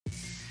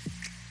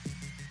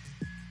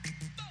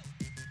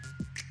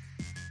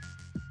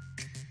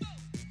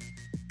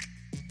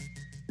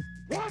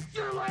Watch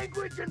your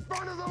language in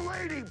front of the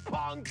lady,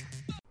 punk!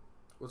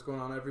 What's going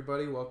on,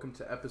 everybody? Welcome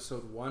to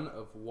episode 1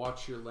 of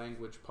Watch Your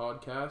Language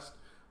podcast.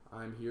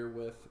 I'm here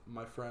with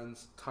my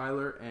friends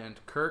Tyler and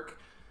Kirk,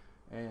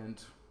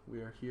 and we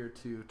are here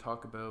to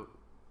talk about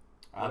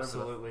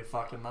absolutely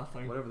fucking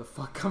nothing. Whatever the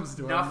fuck comes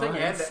to nothing our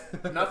minds.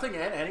 Nothing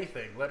and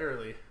anything,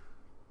 literally.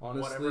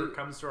 Honestly, whatever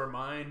comes to our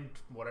mind,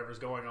 whatever's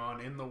going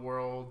on in the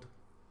world,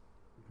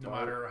 no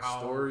matter how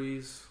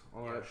stories,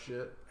 all that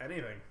shit,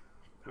 anything,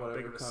 how whatever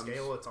big of a comes.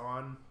 scale it's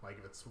on, like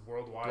if it's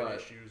worldwide But-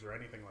 issues or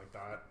anything like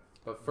that.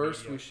 But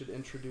first, Media. we should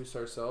introduce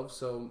ourselves.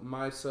 So,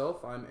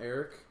 myself, I'm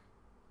Eric.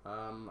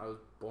 I was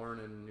born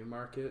in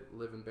Newmarket,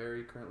 live in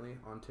Barrie currently,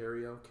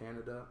 Ontario,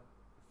 Canada.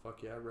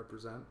 Fuck yeah,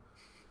 represent.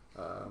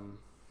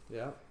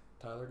 Yeah,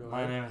 Tyler, go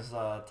My ahead. name is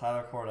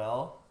Tyler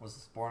Cordell.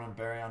 Was born in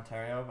Barrie,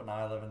 Ontario, but now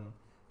I live in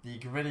the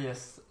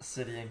grittiest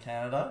city in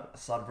Canada,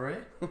 Sudbury.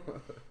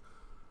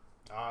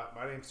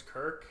 My name's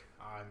Kirk.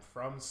 I'm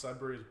from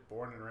Sudbury,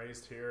 born and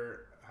raised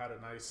here. Had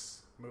a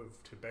nice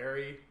move to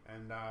Barrie,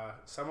 and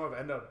somehow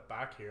ended up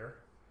back here.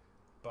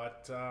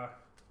 But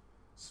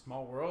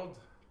small world,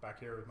 back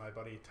here with my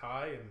buddy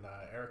Ty and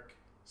Eric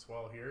as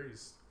well here.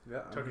 He's Yeah,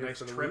 I'm took a here nice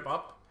for the trip week.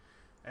 up,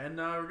 and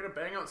we're gonna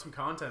bang out some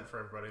content for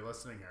everybody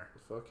listening here.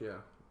 Fuck yeah.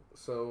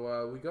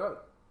 So, we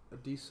got a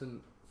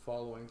decent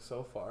following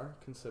so far,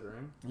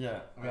 considering.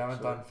 Yeah, we haven't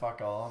Actually, done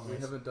fuck all. And We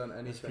there's- haven't done There's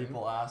anything.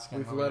 people asking.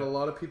 We've when let we- a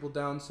lot of people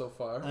down so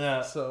far.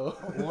 Yeah. So,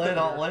 late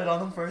on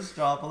the first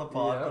drop of the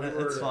pod, Yeah,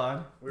 but it's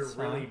fine. We're It's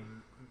really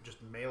fine.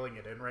 just mailing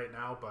it in right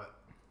now, but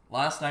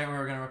Last night we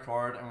were gonna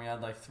record and we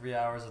had like 3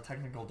 hours of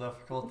technical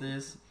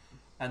difficulties,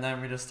 and then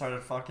we just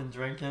started fucking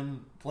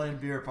drinking, playing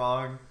beer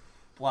pong,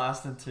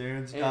 blasting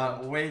tunes,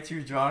 got And- way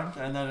too drunk,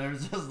 and then it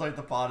was just like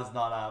the pod is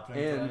not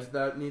happening. and today.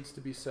 that needs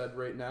to be said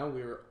right now.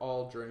 We are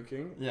all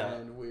drinking. Yeah.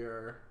 And we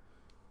are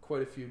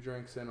quite a few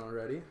drinks in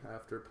already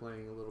after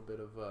playing a little bit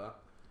of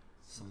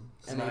Some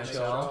NHL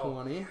NHL.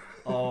 20.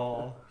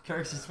 Oh,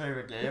 Kirk's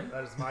favorite game.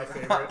 that is my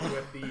favorite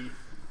with the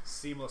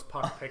seamless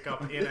puck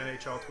pickup in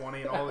NHL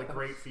 20 and all the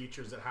great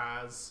features it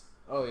has,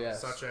 Oh,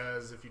 yes. such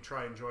as if you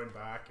try and join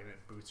back and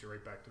it boots you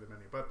right back to the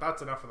menu. But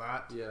that's enough of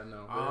that. Yeah,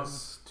 no.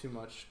 There's too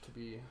much to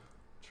be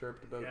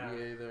chirped about Yeah.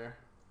 EA there.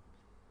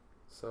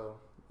 So,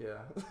 yeah.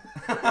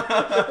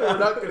 We're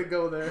not going to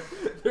go there.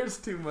 There's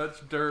too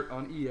much dirt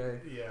on EA.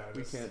 Yeah,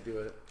 We just- can't do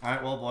it. All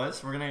right, well,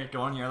 boys, we're gonna get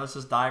going here. Let's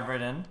just dive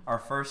right in. Our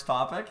first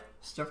topic: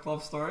 strip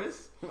club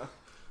stories.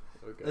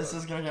 Okay. This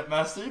is gonna get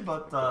messy,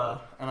 but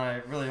and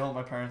I really hope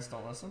my parents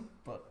don't listen.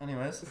 But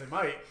anyways, They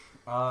might.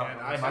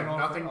 And I am have going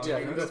nothing first? to Yeah,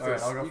 do you with go this. All right,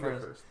 first. I'll go You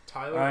first.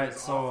 Tyler Alright, is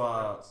so, off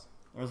the rails.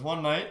 There was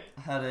one night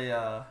I had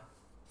a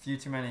few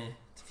too many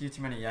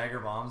Jaeger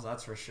bombs.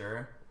 That's for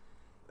sure.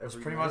 It was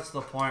Every pretty night. much to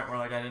the point where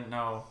like I didn't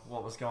know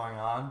what was going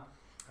on.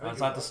 I think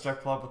was it at the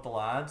strip club with the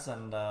lads,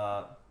 and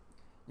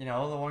you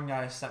know, the one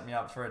guy set me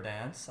up for a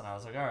dance, and I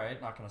was like, all right,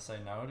 not gonna say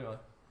no to a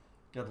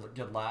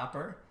good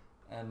lapper.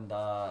 And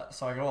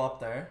so I go up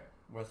there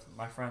with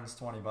my friend's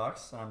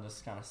 $20, and I'm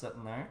just kind of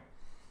sitting there,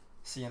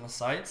 seeing the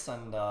sights,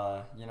 and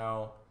you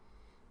know,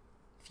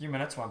 a few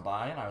minutes went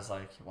by, and I was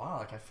like, wow,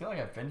 like I feel like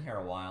I've been here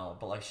a while,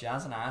 but like she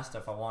hasn't asked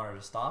if I want her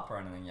to stop or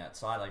anything yet.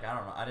 So I don't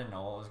know, I didn't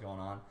know what was going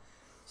on.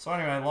 So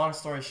anyway, long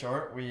story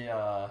short, we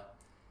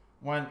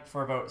went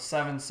for about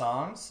 7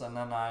 songs, and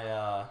then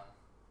I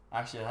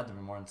actually it had to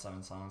be more than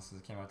 7 songs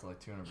because it came out to like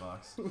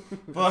 $200.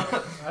 But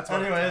That's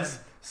what anyways,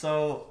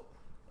 so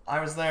I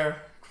was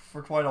there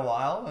for quite a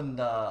while, and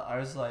I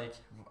was like,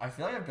 I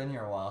feel like I've been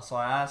here a while. So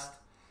I asked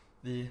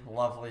the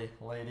lovely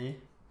lady, lady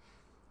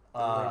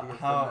of the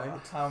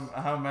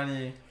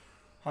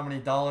how many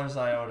dollars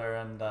I owed her,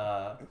 and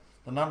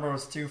the number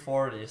was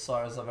 $240. So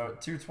I was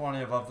about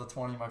 $220 above the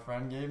 20 my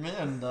friend gave me,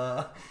 and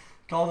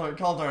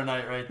called her a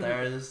night right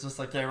there. It's just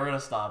like, hey, we're gonna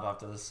stop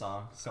after this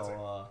song.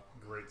 So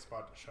Great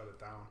spot to shut it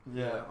down.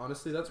 yeah.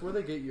 Honestly, that's where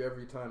they get you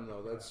every time,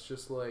 though. That's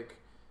just like,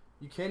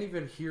 you can't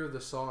even hear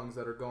the songs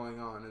that are going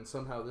on, and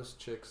somehow this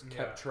chick's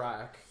kept Yeah.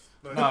 track.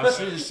 No,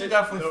 she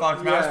definitely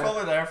fucked me. I was Yeah.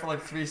 probably there for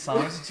like 3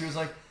 songs, and she was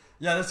like,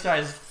 yeah, this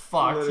guy's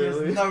fucked. He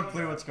Literally. has no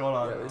clue what's going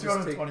on. Yeah, they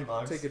just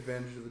 $220. Take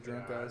advantage of the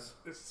drunk Yeah. guys.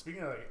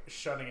 Speaking of like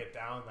shutting it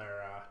down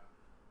there, I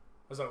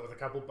was out with a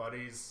couple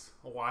buddies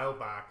a while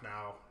back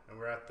now, and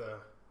we're at the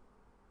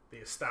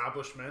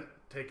establishment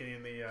taking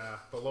in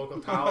the local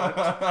talent,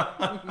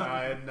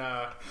 and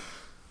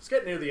it's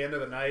getting near the end of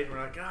the night, and we're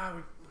like,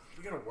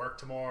 we gotta work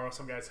tomorrow.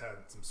 Some guys had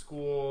some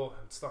school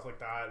and stuff like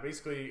that.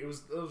 Basically, it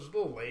was a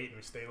little late, and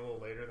we stayed a little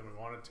later than we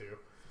wanted to,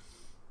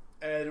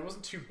 and it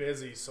wasn't too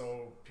busy,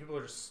 so people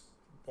are just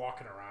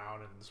walking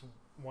around, and this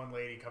one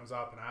lady comes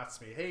up and asks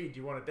me, hey, do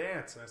you want to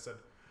dance? And I said,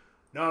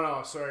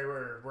 no, sorry,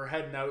 we're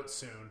heading out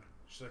soon.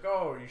 She's like,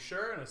 oh, are you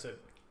sure? And I said,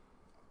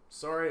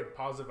 sorry, I'm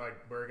positive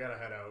we're gonna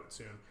head out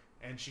soon.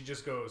 And she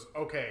just goes,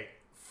 okay,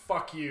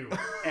 fuck you.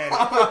 And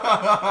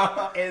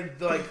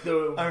like I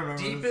the remember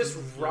deepest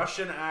this.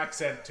 Russian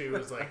accent too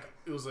is like,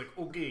 it was like,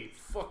 okay,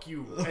 fuck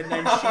you. And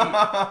then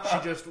she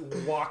just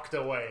walked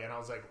away. And I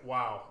was like,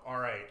 wow, all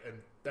right. And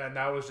then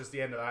that was just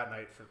the end of that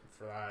night for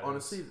that.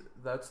 Honestly,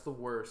 that's the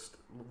worst.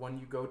 When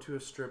you go to a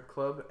strip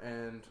club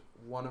and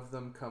one of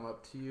them come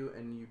up to you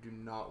and you do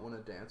not want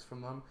to dance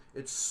from them,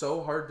 it's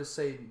so hard to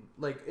say,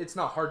 like, it's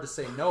not hard to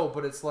say no,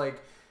 but it's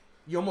like,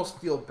 you almost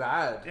feel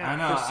bad I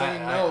know. for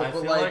saying no, I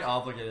but feel like,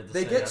 obligated to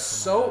they say get yes to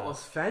so my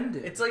ass.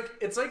 offended.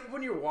 It's like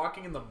when you're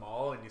walking in the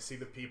mall and you see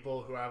the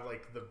people who have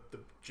like the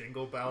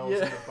jingle bells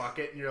Yeah. in the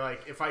bucket, and you're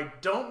like, if I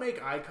don't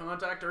make eye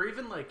contact or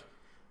even like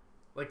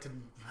to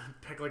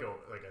pick like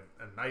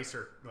a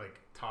nicer like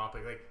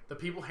topic, like the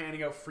people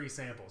handing out free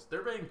samples,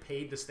 they're being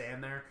paid to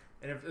stand there,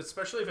 and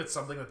especially if it's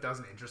something that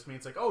doesn't interest me,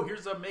 it's like, oh,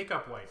 here's a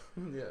makeup wipe.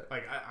 Yeah.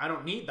 Like I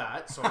don't need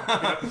that, so I'm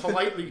gonna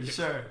politely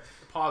Sure.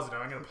 positive.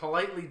 I'm gonna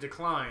politely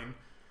decline.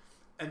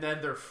 And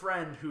then their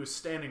friend who is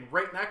standing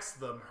right next to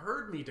them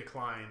heard me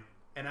decline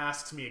and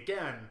asked me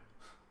again,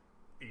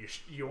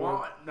 you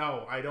want?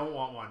 No, I don't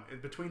want one. In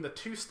between the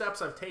two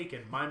steps I've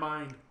taken, my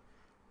mind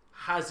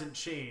hasn't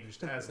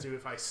changed as to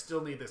if I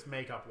still need this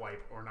makeup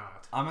wipe or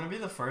not. I'm gonna be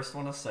the first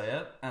one to say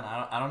it, and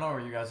I don't know where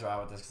you guys are at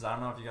with this because I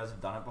don't know if you guys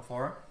have done it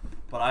before,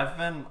 but I've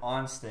been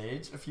on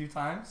stage a few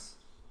times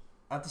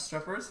at the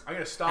strippers. I'm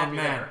gonna stop And you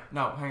man, there.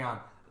 no, hang on.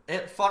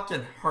 It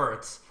fucking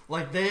hurts.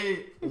 Like,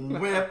 they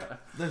whip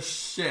the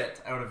shit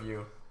out of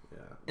you.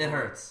 Yeah. It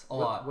hurts a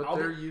lot. What I'll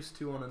they're be- used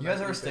to on a You guys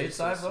nightly ever stage basis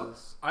dive, though?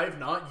 is- I have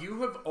not.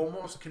 You have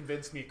almost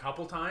convinced me a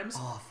couple times.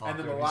 Oh, fuck, and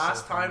then it the would be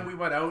last so time fun. we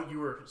went out, you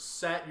were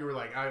set. You were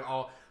like,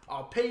 I'll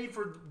pay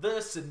for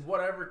this and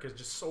whatever, because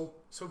just so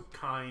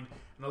kind.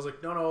 And I was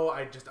like, no,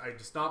 I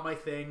just not my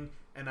thing.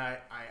 And I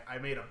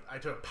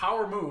took a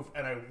power move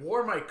and I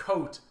wore my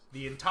coat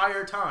the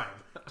entire time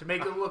to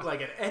make it look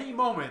like at any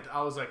moment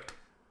I was like,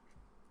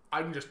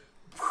 I can just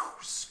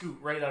scoot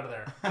right out of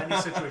there. Any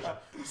situation.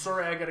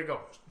 Sorry, I gotta go.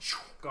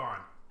 Gone.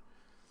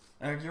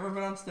 Eric, you ever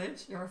been on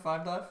stage? You ever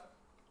five dive?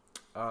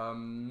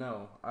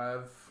 No.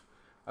 I've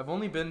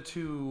only been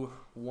to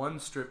one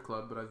strip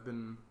club, but I've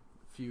been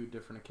a few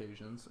different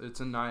occasions. It's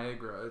in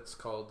Niagara. It's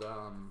called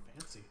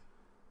Fancy.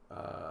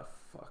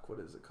 what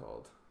is it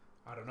called?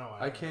 I don't know.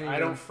 I can't I even-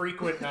 don't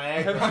frequent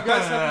Have Niagara. you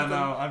guys haven't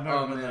No, been- I've never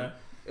Oh, been man.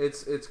 there.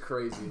 It's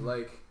crazy.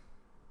 Like,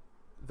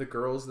 the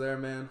girls there,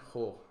 man.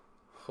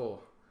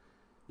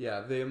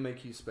 Yeah, they'll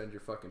make you spend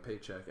your fucking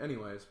paycheck.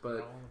 Anyways,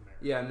 but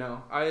yeah,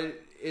 no.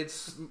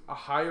 It's a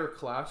higher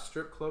class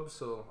strip club,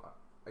 so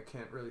I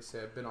can't really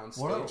say I've been on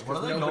stage. What are 'cause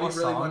they nobody going really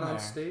song went there? on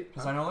stage.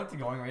 Because I know like the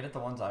going rate at the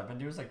ones I've been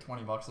to is like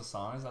 $20 a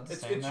song. Is that the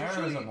It's same there, or is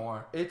usually- it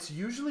more? It's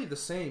usually the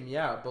same,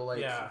 yeah, but like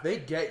Yeah. they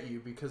get you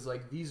because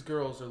like these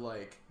girls are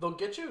like They'll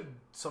get you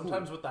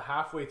sometimes with the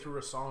halfway through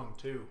a song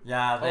too.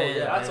 Yeah, they.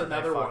 yeah, that's they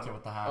another fuck one. you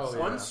with the half. Oh, song. yeah.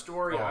 One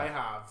story Oh. I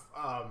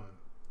have,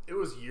 it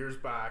was years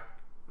back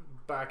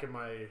in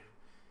my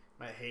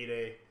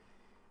heyday.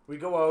 We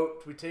go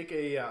out, we take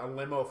a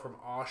limo from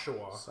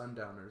Oshawa.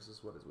 Sundowners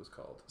is what it was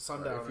called.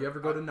 Sundowner. If you ever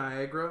go to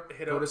Niagara,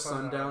 Hit go up to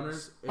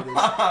Sundowners. Sundowners. It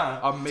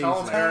is amazing. Tell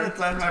 'em Eric-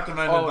 10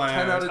 recommended Oh, by 10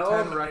 Eric. out of Tell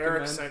 10 them Eric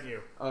recommend. sent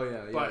you. Oh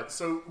yeah, yeah. But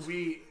so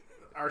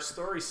our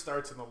story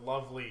starts in the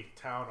lovely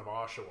town of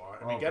Oshawa,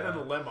 and we Oh, get in God.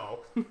 a limo,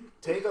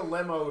 take a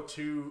limo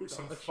to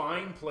some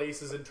fine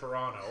places in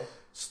Toronto,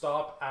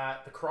 stop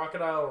at the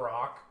Crocodile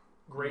Rock,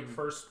 great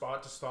first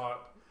spot to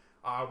stop.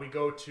 We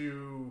go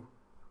to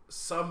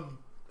some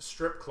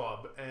strip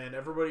club, and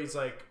everybody's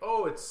like,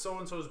 "Oh, it's so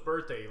and so's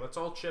birthday. Let's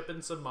all chip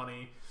in some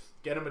money,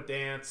 get him a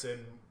dance,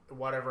 and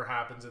whatever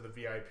happens in the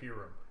VIP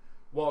room."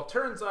 Well, it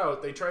turns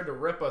out they tried to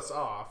rip us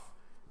off,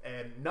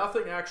 and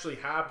nothing actually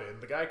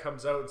happened. The guy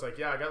comes out and is like,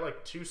 "Yeah, I got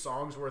like 2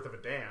 songs worth of a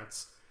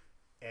dance,"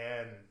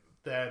 and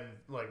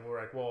then like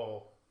we're like,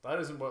 "Well, that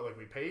isn't what like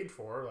we paid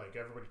for. Like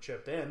everybody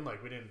chipped in.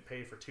 Like we didn't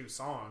pay for 2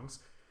 songs."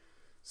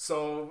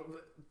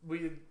 So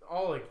we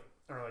all like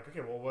are like,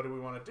 "Okay, well, what do we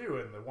want to do?"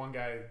 And the one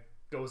guy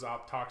goes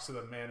up, talks to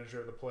the manager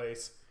of the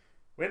place.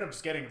 We end up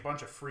just getting a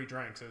bunch of free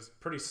drinks. It was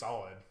pretty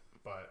solid,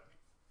 but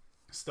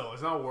still,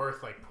 it's not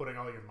worth like putting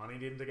all your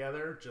money in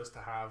together just to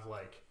have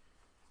like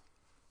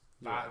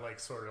that like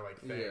sort of like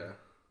thing. yeah.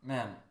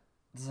 Man,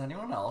 does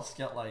anyone else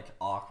get like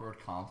awkward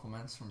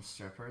compliments from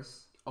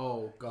strippers?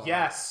 Oh god.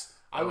 Yes,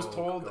 I was Oh,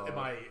 told God.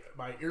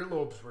 my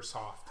earlobes were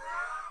soft.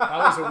 That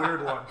was a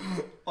weird one.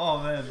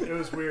 Oh man. It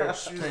was weird.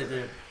 She was- Okay,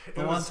 dude.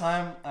 The it one was-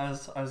 time I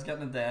was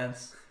getting a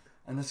dance,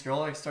 and this girl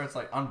like starts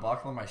like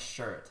unbuckling my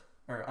shirt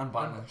or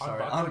unbuttoning.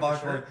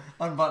 Unbuckling your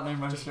Unbuttoning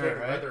my just shirt,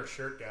 big right? leather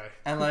shirt guy.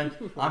 And like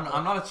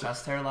I'm not a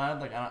chest hair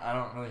lad. Like I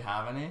don't really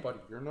have any. Buddy,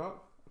 you're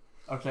not?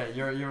 Okay,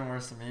 you're even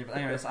worse than me. But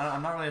anyways,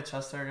 I'm not really a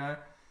chest hair guy.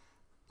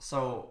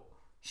 So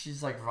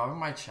she's like rubbing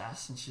my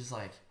chest, and she's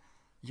like,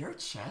 "Your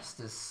chest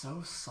is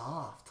so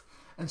soft."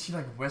 And she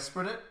like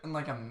whispered it in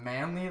like a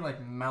manly,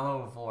 like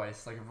mellow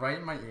voice, like right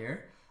in my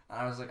ear. And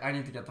I was like, I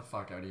need to get the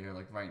fuck out of here,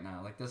 like right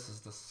now. Like this is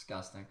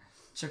disgusting.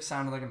 Chick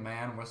sounded like a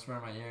man whispering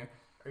in my ear.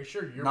 Are you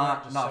sure you're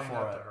Not just not saying for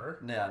that it. to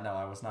her? Yeah, no,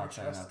 I was not Your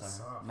saying chest that to is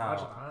her. soft. No.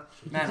 Imagine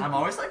that. Man, I'm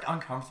always like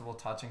uncomfortable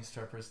touching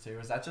strippers too.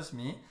 Is that just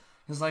me?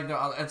 Because like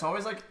it's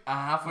always like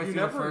halfway You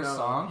through the never first know.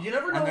 song, You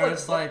never know, and they're like,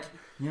 just like,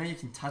 you know, you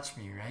can touch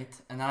me, right?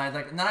 And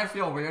then I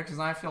feel weird because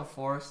then I feel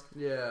forced.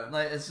 Yeah.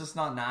 Like it's just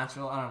not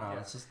natural. I don't know. Yeah.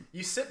 It's just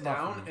You sit Not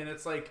down for me. and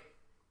it's like,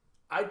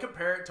 I'd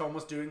compare it to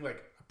almost doing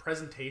like a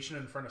presentation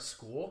in front of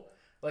school.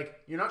 Like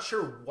you're not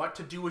sure what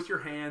to do with your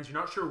hands. You're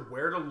not sure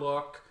where to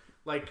look.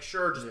 Like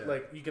sure, just Yeah.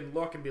 like you can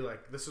look and be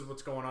like, this is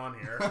what's going on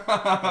here.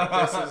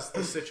 Like, this is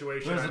the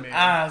situation there's I'm an in.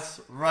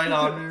 ass right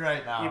on me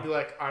right now. You'd be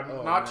like, I'm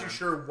Oh, not man. too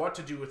sure what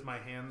to do with my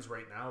hands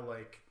right now.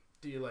 Like,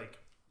 do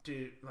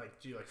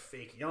you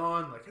fake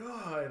yawn? Like,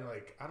 oh, and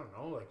like, I don't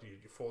know. Like, do you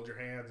fold your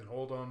hands and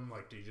hold them?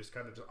 Like, do you just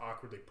kind of just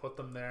awkwardly put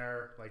them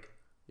there? Like,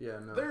 Yeah,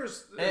 no.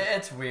 there's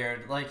It's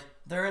weird. Like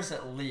there is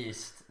at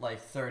least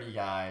like 30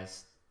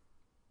 guys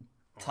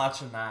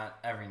touching that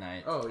every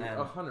night. Oh, and,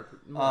 100%.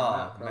 Oh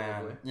probably.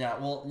 man, yeah.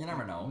 Well, you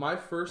never know. My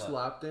first But-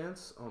 lap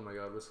dance, oh my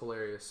god, was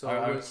hilarious. So I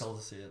it would was, kill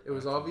to see it. it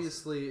was I would kill to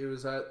obviously it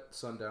was at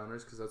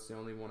Sundowners because that's the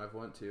only one I've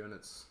went to, and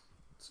it's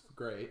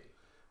great.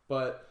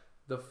 But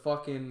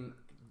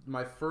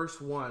my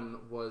first one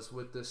was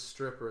with this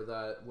stripper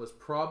that was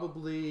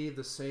probably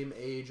the same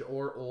age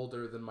or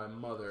older than my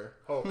mother.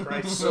 oh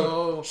Christ.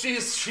 So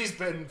she's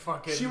been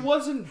fucking. she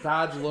wasn't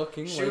bad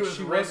looking. She like was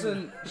she ridden-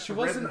 wasn't. She ridden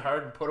wasn't.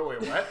 hard and put away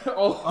wet.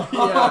 Oh see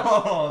yeah. it.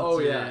 Oh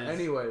yeah. jeez.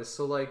 Anyways,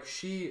 so like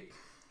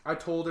I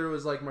told her it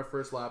was like my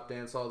first lap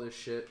dance, all this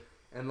shit,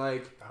 and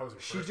like That was her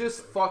she first just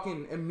mistake.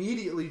 fucking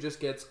immediately just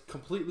gets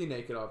completely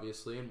naked,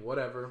 obviously, and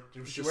whatever.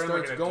 Dude, She she wearing like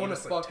starts an going to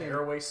Adidas, like, fucking.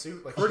 tearaway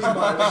suit, like Pretty she's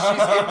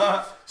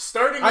much.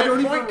 starting I at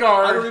don't point even.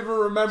 guard. I don't even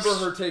remember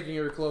her taking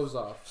her clothes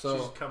off. She So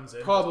just comes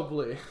in.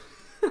 probably.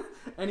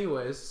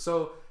 Anyways,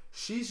 so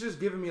she's just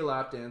giving me a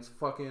lap dance,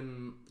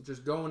 fucking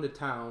just going to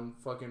town,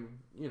 fucking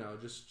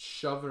just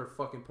shoving her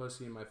fucking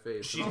pussy in my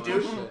face. She's and all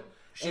doing- that shit.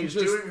 She's And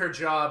just- doing her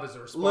job as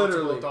a responsible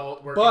Literally.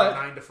 adult working But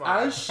 9 to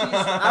 5.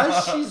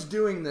 as she's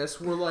doing this,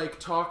 we're like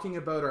talking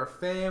about our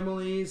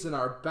families and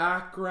our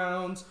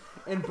backgrounds,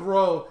 and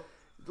bro,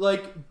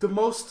 like the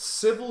most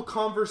civil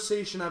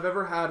conversation I've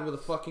ever had with a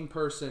fucking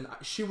person.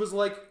 She was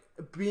like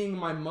being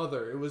my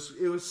mother. It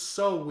was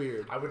so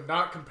weird. I would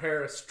not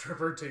compare a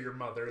stripper to your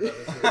mother.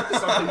 That is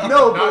something you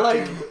No, would but not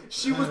like do.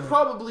 she was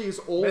probably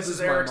as old as Mrs.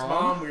 my Eric's mom.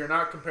 mom, we are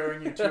not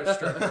comparing you to a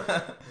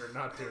stripper. We're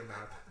not doing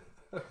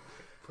that.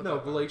 Put No, that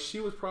but down. like she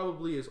was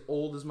probably as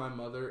old as my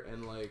mother,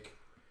 and like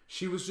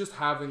she was just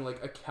having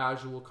like a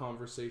casual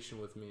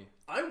conversation with me.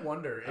 I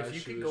wonder if as you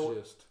she could was go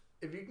just.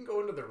 if you can go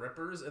into the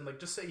Rippers and like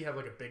just say you have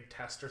like a big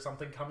test or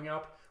something coming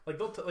up, like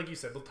they'll like you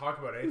said they'll talk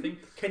about anything.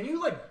 Can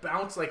you like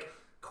bounce like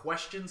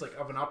questions like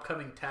of an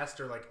upcoming test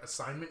or like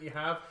assignment you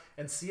have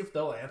and see if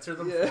they'll answer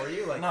them Yeah. for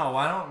you? Like No,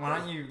 why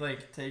don't you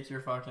like take your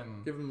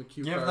fucking Give them a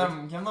cue give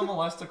card. them a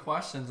list of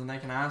questions and they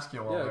can ask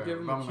you while Yeah, they're give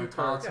 'em a rubbing cue their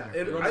card. cocks in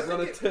Yeah, your it- face. I Runs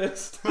on a think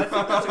test. I think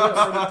that's a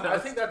good, I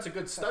think that's a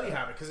good study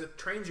habit because it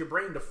trains your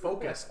brain to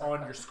focus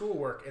on your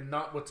schoolwork and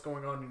not what's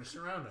going on in your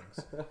surroundings.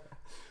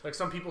 Like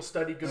some people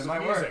study good It with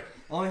might music. work.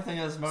 Only thing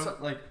is, So-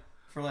 like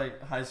for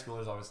like high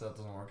schoolers, obviously that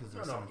doesn't work because No,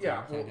 there's no, some yeah.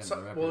 can't get into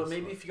Well, rippers,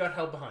 maybe but- if you got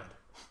held behind,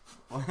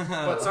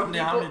 but some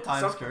how many people-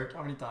 times, some- Kirk?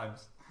 How many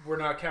times? we're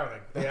not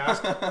counting. They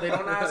ask. They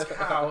don't ask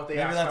how. They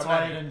Maybe ask that's how why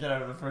many. you didn't get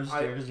out of the first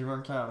I- year because you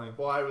weren't counting.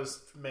 Well, I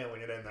was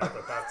mailing it in there,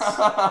 but that's.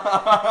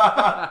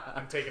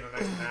 I'm taking a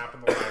nice nap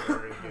in the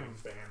library, getting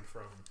banned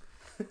from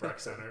rec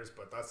centers,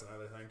 but that's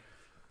another thing.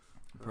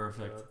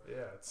 Perfect. Yeah,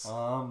 it's.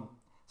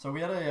 So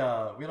we had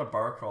a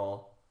bar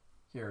crawl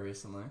here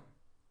recently.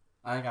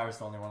 I think I was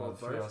the only one of 12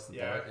 the three of bars? us that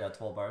Yeah. did it. Yeah,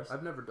 12 bars.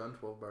 I've never done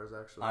 12 bars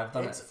actually. I've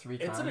done it's it 3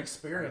 It's times. an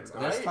experience.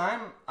 This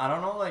time, I don't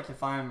know, like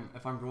if I'm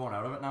growing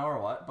out of it now or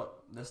what, but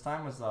this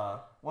time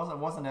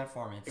wasn't it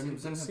for me. It didn't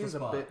hit the seems a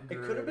spot. bit. It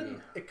could have been.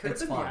 gritty. It could have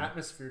It's been fun. the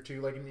atmosphere too.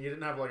 Like you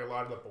didn't have like a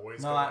lot of the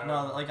boys. No, going no,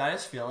 out. like I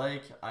just feel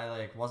like I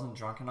like wasn't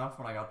drunk enough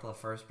when I got to the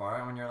first bar.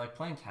 And when you're like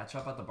playing catch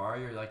up at the bar,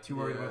 you're like too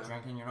worried about Yeah.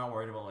 drinking. You're not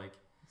worried about like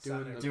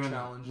Doing the doing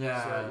challenges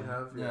yeah, that you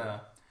have. yeah.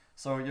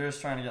 So you're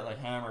just trying to get like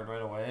hammered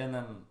right away, and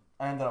then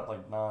I ended up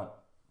like not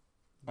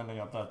ending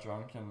up that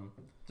drunk, and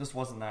just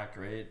wasn't that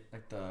great.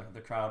 Like the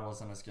crowd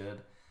wasn't as good.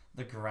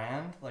 The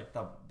Grand, like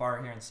the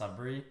bar here in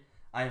Sudbury,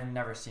 I've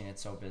never seen it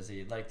so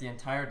busy. Like the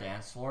entire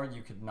dance floor,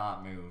 you could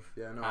not move.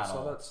 Yeah, no, I at saw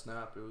all. that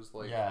snap. It was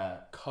like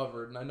Yeah,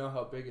 covered, and I know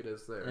how big it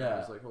is there. Yeah. I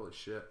was like, holy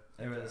shit.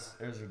 it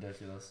was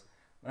ridiculous.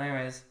 But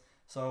anyways,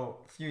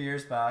 so a few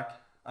years back,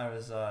 I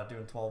was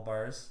doing 12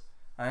 bars.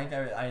 I think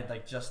I had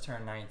like just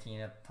turned 19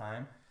 at the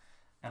time,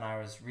 and I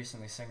was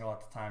recently single at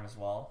the time as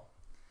well.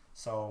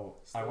 So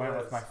I Still went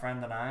is. with my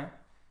friend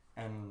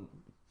and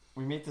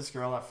we meet this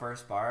girl at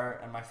first bar,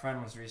 and my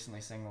friend was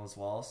recently single as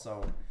well.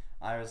 So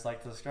I was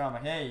like to this girl, I'm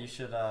like, hey, you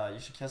should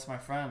kiss my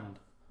friend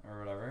or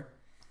whatever.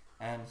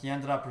 And he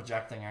ended up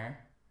rejecting her,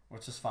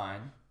 which is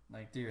fine.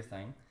 Like, do your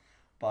thing.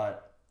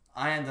 But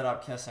I ended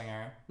up kissing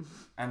her,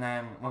 and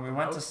then when we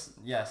went to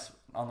yes,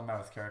 on the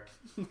mouth, Kirk.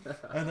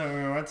 And then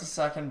when we went to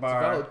second It's a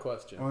bar. valid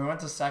question. When we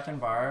went to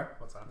second bar,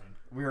 What's that mean?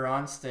 we were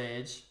on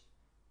stage,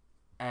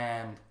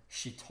 and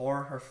she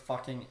tore her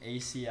fucking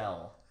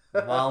ACL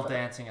while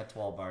dancing at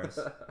 12 bars.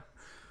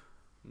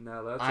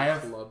 Now that's I a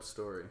have- club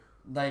story.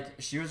 Like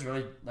she was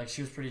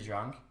pretty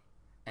drunk,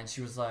 and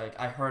she was like,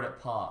 I heard it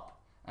pop,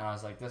 and I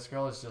was like, this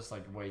girl is just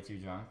like way too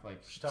drunk. Like,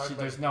 talking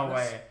there's about no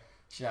penis? way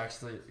she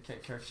actually. Okay,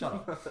 Kirk, shut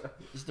up.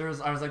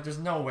 I was like, there's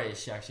no way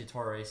she actually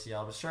tore her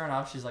ACL. But sure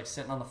enough, she's like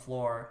sitting on the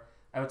floor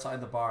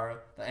outside the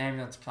bar. The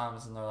ambulance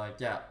comes and they're like,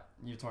 yeah,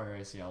 you tore your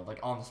ACL, like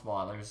on the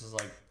spot. Like, it was just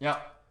like,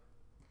 yep.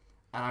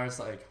 And I was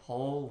like,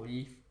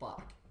 holy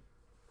fuck.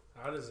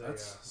 How does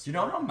it? Do you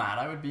know how mad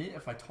I would be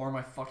if I tore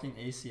my fucking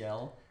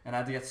ACL and I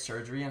had to get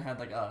surgery and had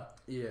like a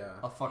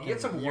fucking get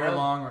some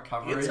year-long wild-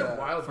 recovery get some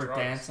wild for drugs.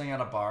 dancing at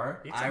a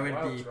bar? Get some I would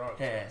wild be drugs.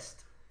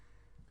 pissed.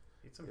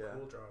 Eat some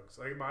cool drugs.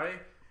 Like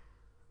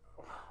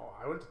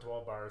I went to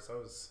 12 bars. That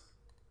was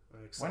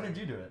When exciting. did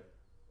you do it?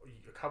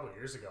 A couple of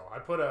years ago. I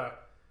put a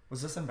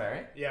Was this in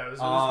Barrie? yeah. It was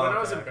Oh, when I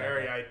was okay, in okay,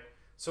 Barrie. okay.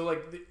 So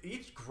like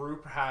each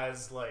group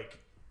has like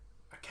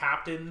a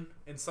captain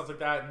and stuff like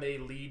that, and they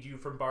lead you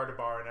from bar to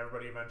bar, and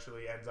everybody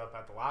eventually ends up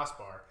at the last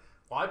bar.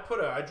 Well,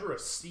 I drew a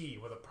C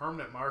with a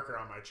permanent marker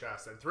on my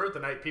chest, and throughout the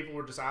night, people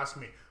were just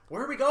asking me,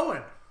 "Where are we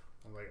going?"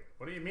 I'm like,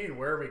 "What do you mean,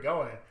 where are we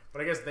going?"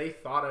 But I guess they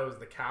thought I was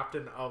the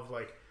captain of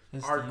like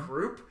His our team?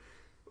 group,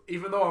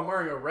 even though I'm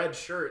wearing a red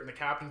shirt and the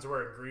captain's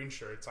wearing green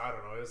shirts. I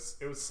don't know.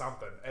 It was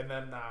something. And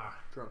then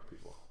Drunk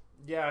people.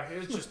 yeah, it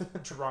was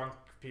just drunk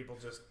people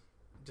just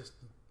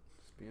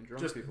Being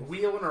drunk just people.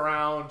 wheeling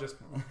around, just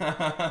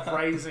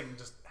rising,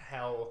 just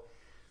hell.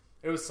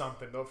 It was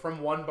something though.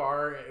 From one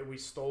bar, we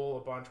stole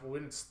a bunch. Well, we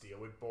didn't steal.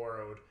 We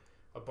borrowed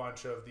a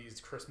bunch of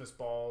these Christmas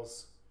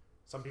balls.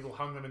 Some people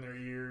hung them in their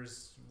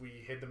ears. We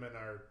hid them in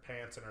our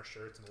pants and our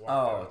shirts and walked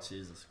Oh, out.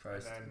 Jesus And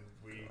Christ. then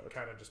we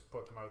kind of just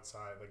put them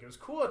outside. Like, it was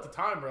cool at the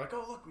time. We're like,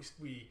 oh look,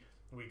 we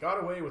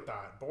got away with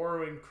that,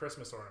 borrowing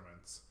Christmas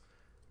ornaments.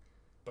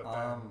 But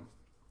then,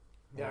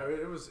 yeah,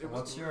 it was.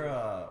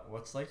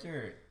 What's like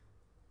your,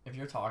 if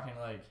you're talking to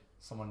like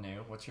someone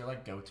new, what's your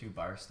like go-to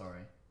bar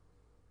story?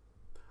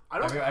 I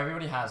don't.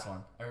 Everybody has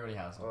one. Everybody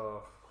has one.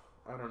 Oh,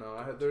 I don't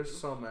know. There's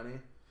so many.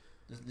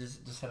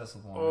 Just hit us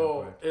with one.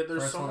 real quick.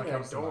 There's First so one that many I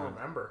comes to don't mind.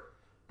 remember.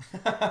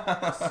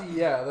 See,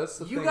 yeah, that's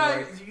the You thing.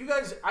 guys, like, you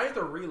guys, I have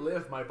to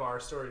relive my bar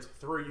stories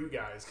through you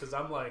guys because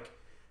I'm like,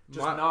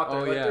 just My- not there.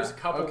 oh, Like, yeah. there's a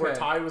couple where Okay.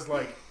 Ty was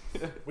like,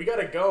 "We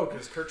gotta go"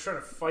 because Kirk's trying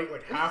to fight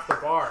like half the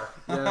bar.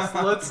 yes,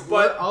 I'll but-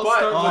 start Oh, with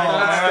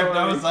that Eric, story.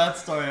 that was that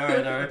story. All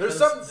right, Eric. There's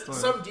finish the story.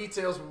 some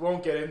details we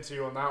won't get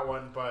into on that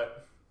one,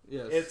 but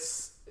Yes.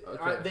 it's.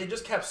 Okay. They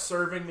just kept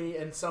serving me,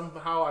 and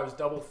somehow I was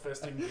double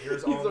fisting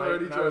beers He's all night.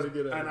 already and I trying was- to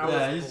get out and of I it.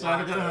 Yeah, was he's trying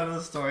to get blacked ahead out. of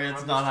the story.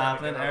 It's I'm not just trying to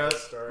happening. get out of Eric, the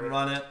story.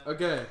 run it.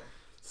 Okay,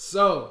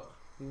 so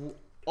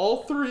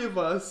all three of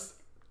us,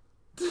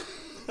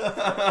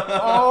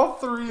 all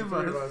three of Three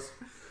of us us.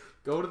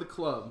 go to the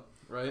club,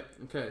 right?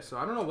 Okay, so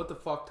I don't know what the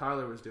fuck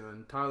Tyler was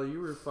doing. Tyler, you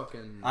were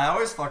fucking. I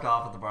always fuck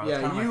off at the bar.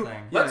 That's Yeah, kind of you- my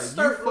thing. Yeah, Let's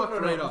start. you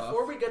fucked right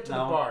before off. we get to the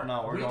No, bar,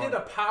 no, we're we going. did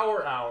a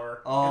power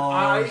hour. Oh, and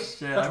I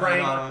shit, I forgot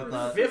about drank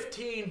that.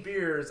 15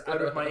 beers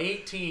out of my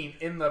 18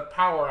 in the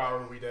power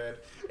hour we did,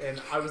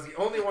 and I was the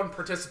only one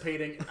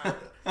participating,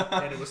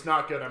 and it was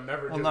not good. I'm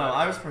never Well, doing no, that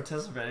I was again.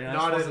 participating. I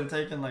Not just wasn't in-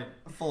 taking like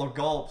full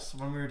gulps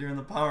when we were doing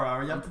the power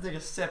hour. You have to take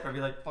a sip every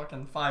like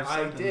fucking 5 I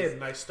seconds. did,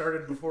 and I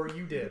started before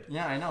you did.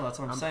 Yeah, I know. That's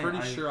what I'm, I'm saying.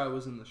 pretty sure I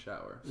was in the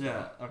shower. So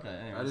Yeah. Okay.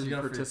 Anyways, I you didn't got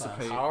a free pass.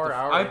 participate. Power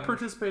hour I in.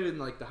 participated in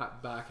like the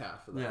back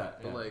half of that. Yeah,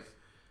 but yeah. like,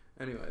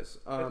 anyways,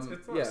 It's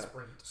not yeah. a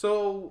sprint.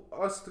 So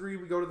us three,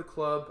 we go to the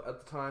club.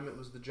 At the time, it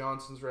was the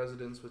Johnson's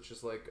residence, which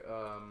is like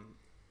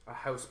a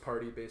house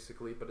party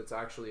basically, but it's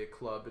actually a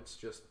club. It's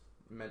just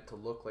meant to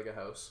look like a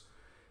house.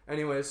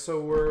 Anyways,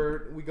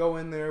 so we go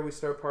in there, we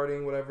start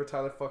partying, whatever.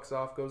 Tyler fucks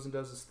off, goes and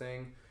does his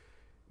thing.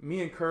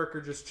 Me and Kirk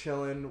are just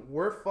chilling.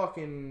 We're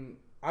fucking.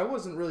 I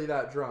wasn't really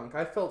that drunk.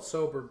 I felt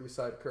sober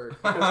beside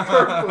Kirk. Because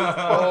Kirk was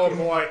Oh fucking,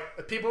 boy,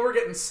 people were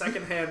getting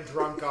secondhand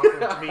drunk off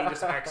of me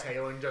just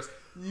exhaling. Just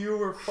you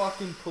were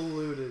fucking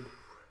polluted.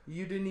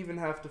 You didn't even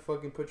have to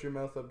fucking put your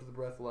mouth up to the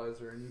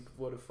breathalyzer, and you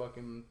would have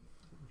fucking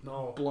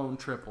no. blown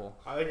triple.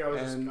 I think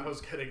And- I was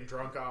getting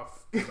drunk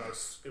off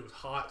because it was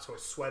hot, so I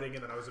was sweating,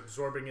 and then I was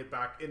absorbing it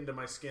back into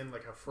my skin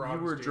like a frog.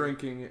 You were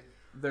drinking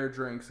their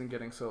drinks and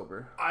getting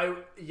sober.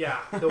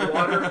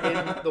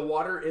 The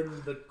water in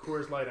the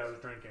Coors Light I was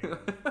drinking.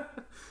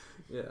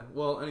 Yeah.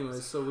 Well,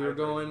 anyways, so we were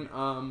going.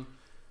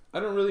 I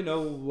don't really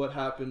know what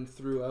happened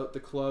throughout the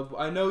club.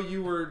 I know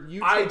you were.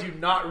 I do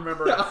not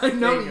remember. a I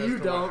know thing as you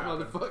to what don't,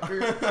 happened.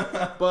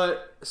 motherfucker.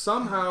 But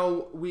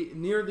somehow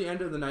near the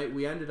end of the night,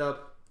 we ended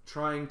up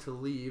trying to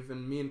leave,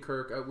 and me and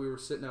Kirk, we were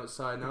sitting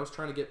outside, and I was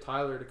trying to get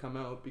Tyler to come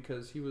out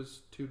because he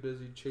was too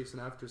busy chasing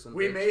after some.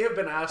 We bitch. may have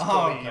been asked to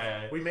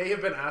Okay. leave. We may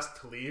have been asked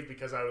to leave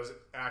because I was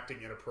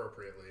acting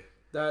inappropriately.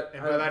 that,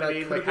 And by that I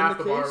mean like half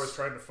the bar was case.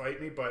 trying to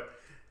fight me, but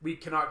we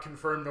cannot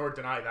confirm nor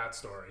deny that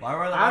story. Why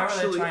were they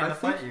Actually, trying I to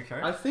think, fight you,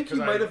 Kurt? I think you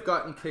 'Cause might I- have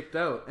gotten kicked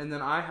out, and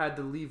then I had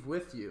to leave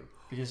with you.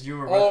 Because you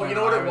were. Oh, with you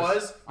them, know what I it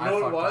was? You I know what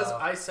it fucked was?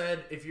 off. I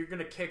said, if you're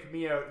gonna kick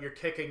me out, you're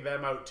kicking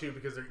them out too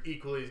because they're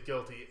equally as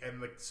guilty.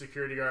 And the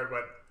security guard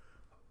went,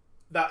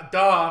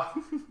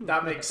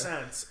 that makes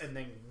sense, and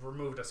then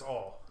removed us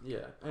all.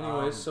 Yeah.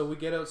 Anyways, so we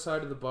get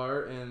outside of the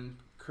bar, and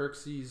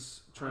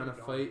Kirksey's trying to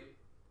Where are we fight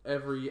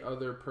every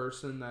other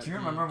person that Do you he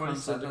remember what he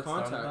comes said into that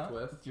started contact that?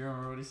 with. Do you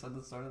remember what he said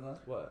that started that?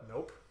 What?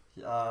 Nope.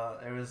 It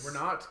was We're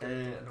not gonna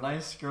do a it, no.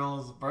 nice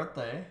girl's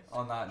birthday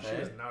on that She day.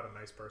 is not a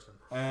nice person.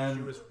 And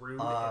She was rude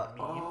and mean.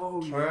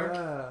 Oh Kirk?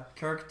 yeah.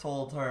 Kirk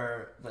told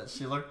her that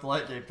she looked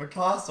like a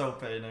Picasso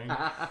painting.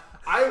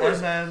 I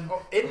was and then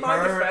in my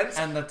her defense.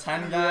 and the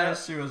 10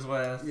 guys she was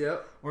with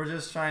Yep. were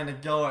just trying to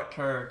go at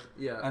Kirk.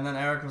 Yeah. And then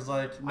Eric was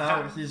like, no,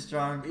 I had- he's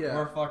drunk. Yeah.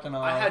 We're fucking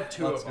off. I had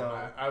 2 Let's of them.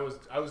 go.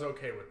 I was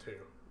okay with 2.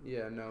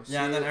 Yeah. No.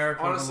 Yeah, and then Eric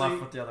would have honestly-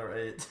 left with the other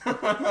 8.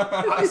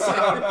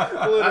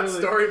 That Literally.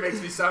 story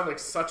makes me sound like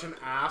such an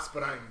ass,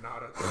 but I'm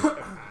not an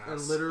And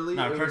ass. literally,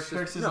 No, it Kirk- was just,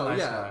 Kirk's just no, a nice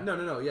yeah, guy.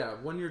 no, yeah.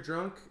 When you're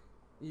drunk,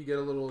 you get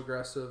a little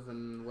aggressive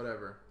and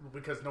whatever.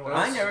 Because no one I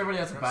else. think everybody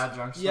has a bad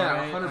drunk story.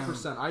 Yeah, and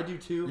 100%. I do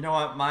too. You know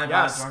what? My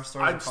Yes, bad drunk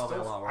stories I'm are probably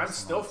still, a lot worse. I'm than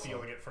still that, so.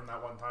 feeling it from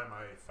that one time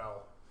I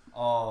fell.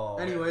 Oh.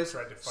 Anyways,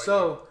 tried to fight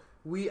so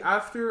we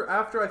after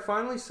I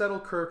finally settle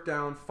Kirk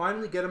down,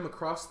 finally get him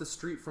across the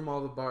street from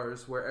all the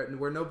bars where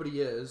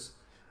nobody is.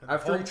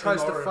 After he Home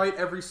tries to tomorrow. fight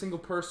every single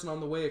person on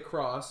the way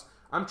across,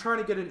 I'm trying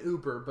to get an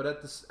Uber, but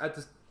at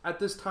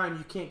this time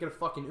you can't get a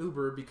fucking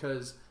Uber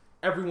because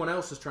everyone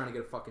else is trying to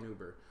get a fucking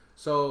Uber.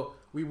 So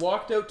we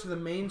walked out to the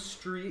main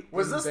street.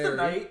 Was in this the Barrie.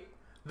 night?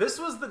 This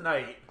was the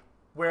night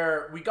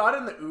where we got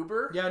in the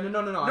Uber. Yeah,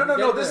 no.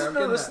 No. This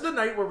is the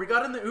night where we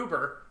got in the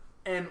Uber,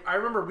 and I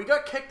remember we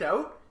got kicked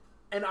out,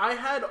 and I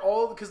had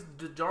because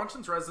the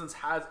Johnson's residence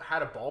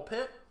had a ball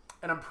pit,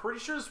 and I'm pretty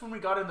sure this is when we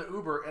got in the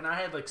Uber, and I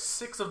had like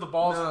 6 of the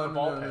balls from the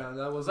ball pit. No,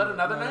 that was that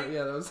another no, night?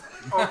 Yeah, that was.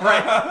 Oh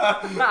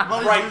right,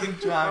 Buddy's right, losing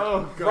track.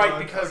 Oh god. right.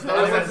 Because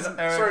Eric, those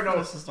Eric, sorry, no.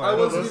 finish the story. I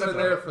wasn't those even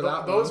ended there up- for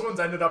that Those one. ones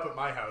ended up at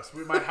my house.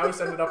 My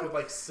house ended up with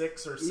like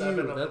 6 or 7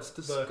 Ew, of that's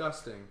the.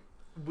 disgusting.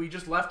 We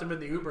just left him in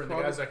the Uber, and the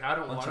guy's like, "I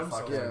don't Bunch want of him." So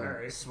I was fucking like,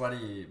 "Alright."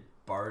 sweaty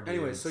bar dudes.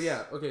 Anyway, so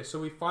yeah, okay, so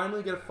we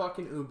finally get a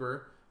fucking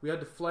Uber. We had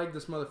to flag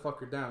this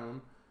motherfucker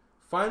down.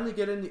 Finally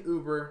get in the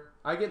Uber.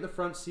 I get in the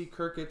front seat.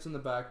 Kirk gets in the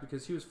back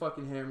because he was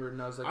fucking hammered,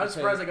 and I was like, I was okay,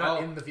 surprised I got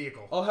I'll- in the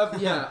vehicle. I'll have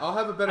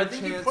a better I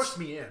think chance. you pushed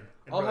me in. and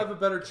I'll we're have a like,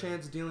 better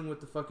chance dealing with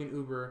the fucking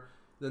Uber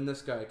than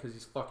this guy because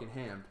he's fucking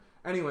hammed.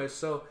 Anyway,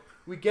 so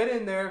we get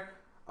in there.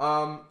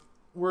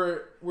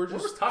 We're was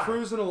just time?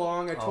 cruising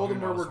along. I Oh, told who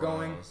him where knows we're what it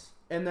going, was.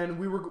 and then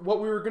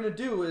what we were gonna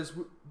do is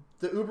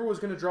the Uber was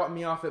gonna drop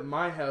me off at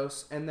my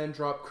house and then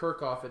drop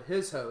Kirk off at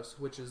his house,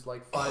 which is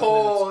like 5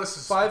 minutes. This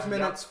is 5 yep,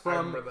 minutes I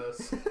from remember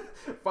this.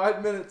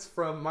 5 minutes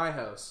from my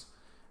house.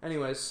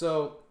 Anyway,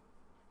 so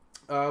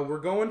we're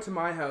going to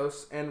my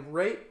house, and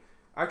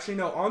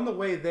on the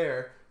way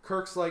there,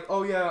 Kirk's like,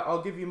 "Oh yeah,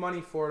 I'll give you money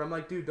for it." I'm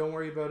like, "Dude, don't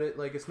worry about it.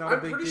 Like, it's not a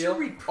I'm big pretty deal." sure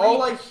we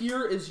All I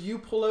hear is you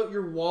pull out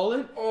your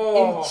wallet,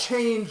 Oh. and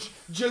change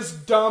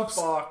just dumps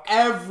Fuck.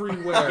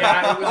 everywhere,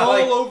 Yeah, it was all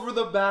like- over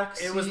the back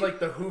seat. It was like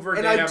the Hoover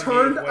and Dam I gave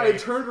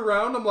turned way.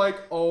 around. I'm like,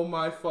 "Oh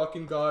my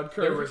fucking god,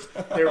 Kirk!"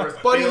 There was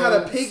Buddy had a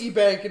bills. piggy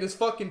bank in his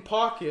fucking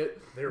pocket,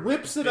 There was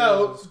whips it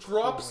bills, out,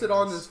 drops it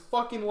on coins. his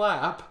fucking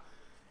lap,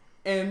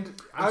 and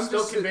I'm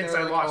still just sitting convinced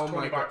there I like, lost oh my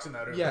 20 God. bucks in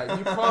that Uber. Yeah,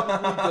 you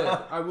probably did.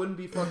 I wouldn't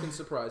be fucking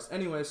surprised.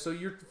 Anyway, so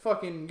you're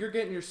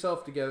getting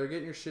yourself together,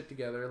 getting your shit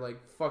together, like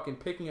fucking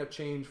picking up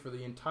change for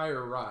the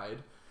entire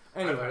ride.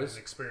 I've had Anyways, an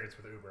experience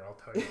with Uber, I'll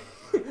tell you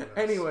that.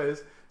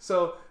 anyways,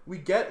 so we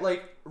get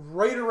like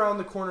right around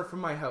the corner from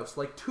my house,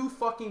 like 2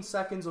 fucking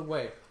seconds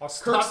away. I'll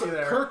stop Kirk, you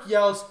there. Kirk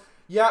yells,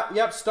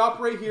 "Yep, stop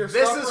right here.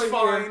 This stop is right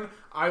fine. Here.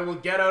 I will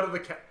get out of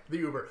the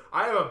Uber.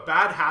 I have a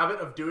bad habit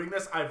of doing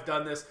this. I've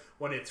done this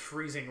when it's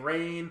freezing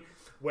rain,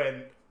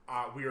 when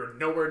we are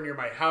nowhere near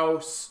my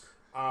house,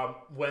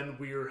 when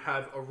we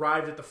have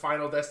arrived at the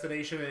final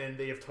destination and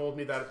they have told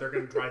me that they're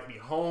going to drive me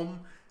home.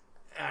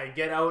 I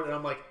get out and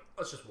I'm like,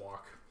 let's just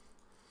walk.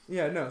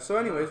 Yeah, no. So,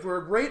 anyways, we're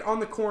right on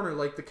the corner.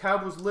 Like the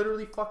cab was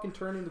literally fucking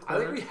turning the I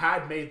corner. think we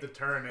had made the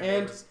turn and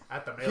it was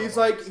at the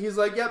mailbox. He's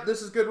like, "Yep,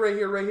 this is good right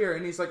here."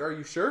 And he's like, "Are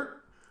you sure?"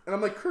 And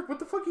I'm like, "Kirk, what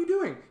the fuck are you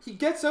doing?" He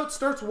gets out,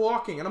 starts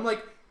walking, and I'm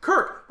like,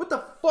 "Kirk, what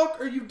the fuck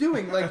are you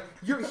doing? Like,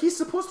 he's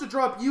supposed to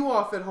drop you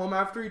off at home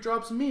after he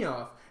drops me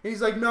off." And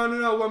he's like,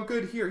 No, I'm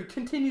good here." He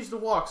continues to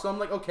walk, so I'm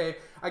like, "Okay,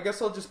 I guess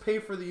I'll just pay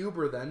for the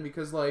Uber then,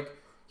 because like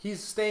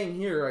he's staying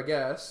here, I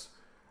guess."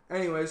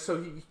 Anyway, so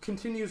he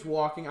continues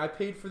walking. I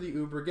paid for the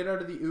Uber. Get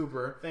out of the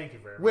Uber. Thank you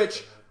very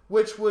much.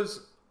 Which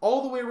was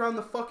all the way around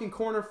the fucking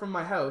corner from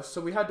my house, so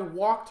we had to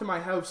walk to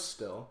my house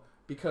still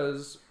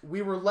because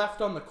we were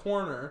left on the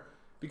corner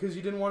because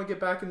you didn't want to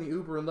get back in the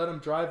Uber and let him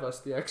drive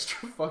us the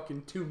extra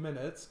fucking 2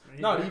 minutes.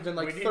 Not even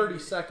like 30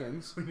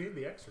 seconds. We need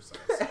the exercise.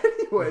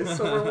 Anyway,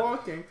 so we're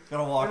walking.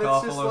 Gotta walk And it's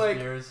off just all those like-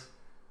 beers.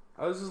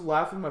 I was just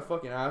laughing my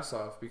fucking ass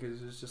off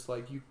because it's just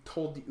like you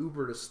told the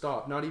Uber to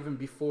stop, not even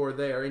before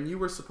there, and you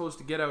were supposed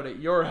to get out at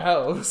your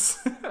house.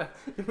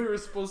 And we were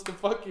supposed to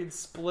fucking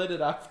split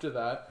it after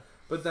that.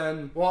 But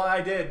then Well,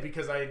 I did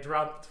because I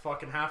dropped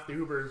fucking half the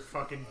Uber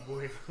fucking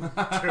in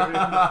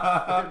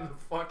the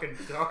fucking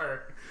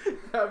car.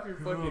 have your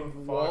fucking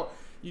fuck. wall.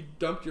 You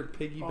dumped your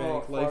piggy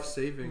bank fuck. life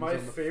savings My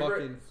on the favorite-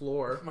 fucking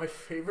floor. My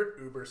favorite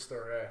Uber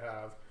story I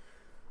have.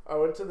 I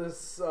went to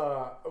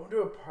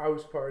a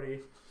house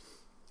party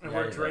and Yeah,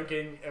 we're you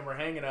drinking and we're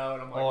hanging out.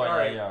 And I'm like, Oh, all yeah,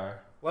 right, you are.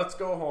 let's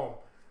go home.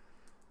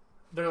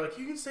 They're like,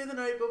 you can stay the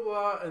night, blah, blah,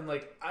 blah. And,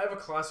 like, I have a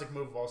classic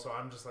move also.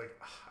 I'm just like,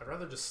 I'd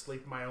rather just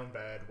sleep in my own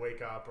bed,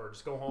 wake up, or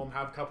just go home,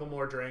 have a couple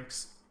more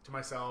drinks to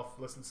myself,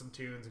 listen to some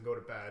tunes, and go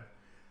to bed.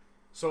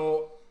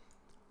 So,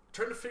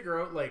 trying to figure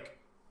out, like,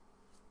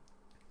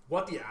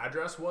 what the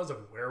address was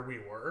of where we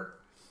were.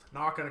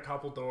 Knocking a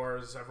couple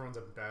doors. Everyone's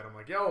in bed. I'm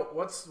like, yo,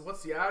 what's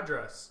the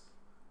address?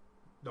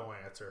 No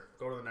answer.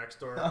 Go to the next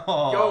door.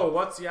 Oh, Yo,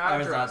 what's the I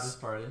was address? at this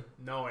party.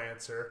 No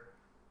answer.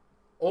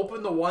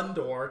 Open the one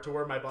door to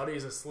where my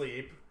buddy's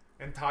asleep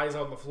and Ty's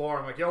on the floor.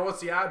 I'm like, yo, what's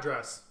the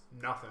address?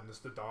 Nothing.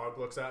 Just the dog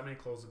looks at me,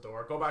 close the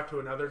door. Go back to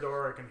another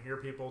door. I can hear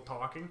people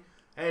talking.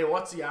 Hey,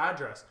 what's the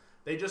address?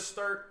 They just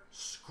start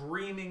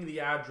screaming the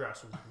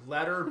address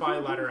letter by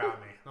letter at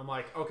me. I'm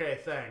like, okay,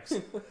 thanks.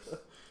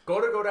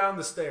 Go down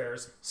the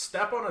stairs,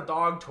 step on a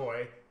dog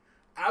toy,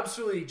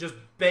 absolutely just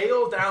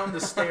bail down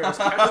the stairs,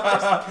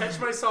 catch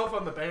myself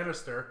on the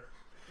banister,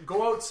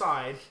 go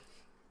outside,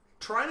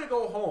 trying to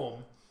go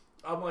home.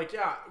 I'm like,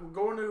 yeah, we're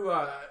going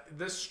to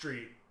this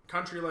street,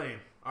 Country Lane.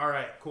 All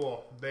right,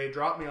 cool. They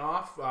drop me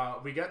off.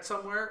 We get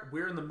somewhere.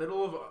 We're in the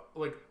middle of,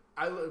 like,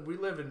 we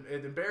live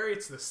in Barrie.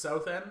 It's the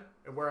south end,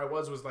 and where I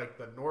was like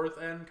the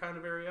north end kind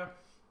of area.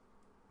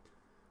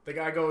 The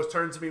guy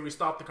turns to me. We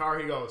stop the car.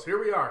 He goes, here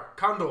we are,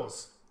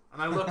 Cundles.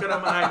 And I look at him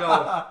and I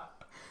go,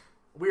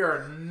 we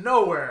are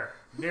nowhere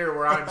near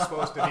where I'm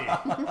supposed to be.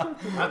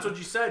 That's what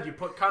you said. You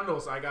put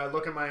Cundles. I got to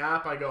look at my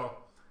app. I go,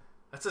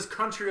 that says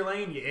Country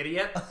Lane, you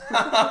idiot.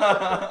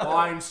 Oh,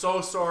 I'm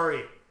so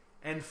sorry.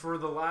 And for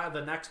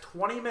the next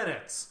 20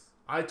 minutes,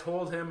 I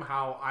told him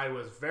how I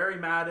was very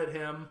mad at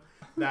him,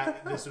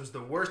 that this was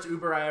the worst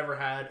Uber I ever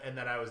had, and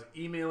that I was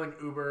emailing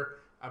Uber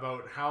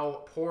about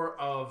how poor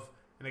of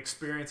an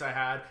experience I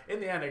had. In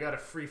the end, I got a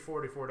free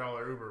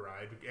 $44 Uber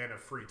ride and a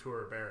free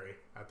tour of Barrie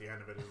at the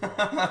end of it as well.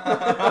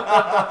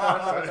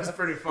 So it's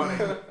pretty funny.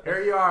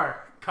 Here you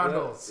are,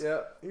 Cundles.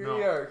 Yeah, here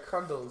you are,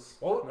 Cundles.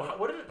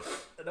 What did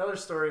another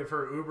story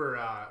for Uber?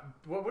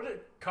 What would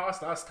it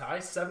cost us, Ty?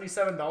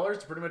 $77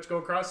 to pretty much go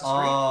across the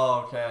street.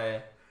 Oh,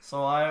 okay.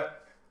 So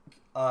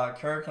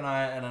Kirk and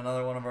I and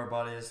another one of our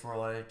buddies were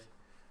like,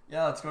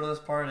 yeah, let's go to this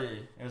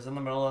party. It was in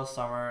the middle of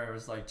summer. It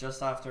was like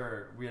just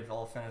after we had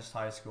all finished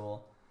high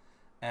school.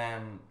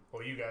 And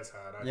well, you guys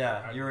had.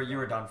 You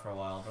were done for a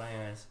while, but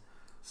anyways,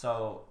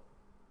 so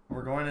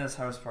we're going to this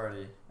house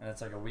party, and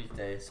it's like a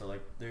weekday, so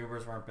like the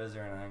Ubers weren't busy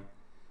or anything.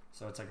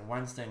 So it's like a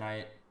Wednesday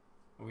night.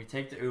 We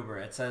take the Uber.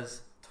 It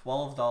says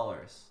 $12.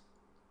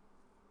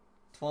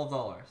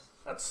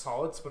 That's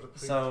solid. Split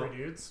between three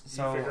dudes.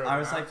 So I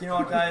was like, you know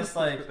what, guys,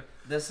 like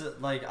this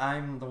is like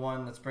I'm the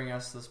one that's bringing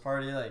us to this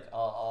party. Like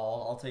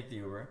I'll take the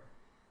Uber.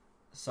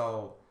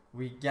 So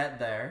we get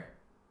there,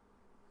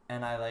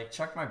 and I like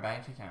check my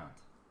bank account.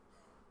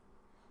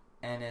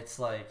 And it's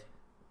like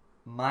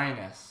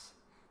minus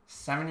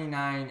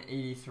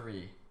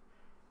 $79.83.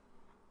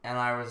 And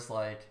I was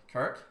like,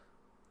 Kirk?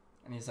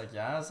 And he's like,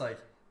 yeah. I was like,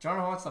 do you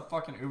know how much the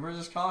fucking Uber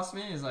just cost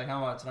me? He's like,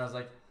 how much? And I was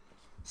like,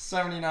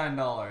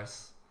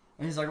 $79.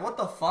 And he's like, what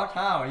the fuck?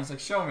 How? And he's like,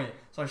 show me.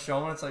 So I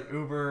show him. It's like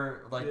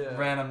Uber, like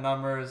random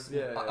numbers,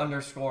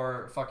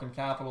 underscore fucking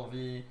capital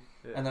V.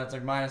 Yeah. And then it's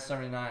like minus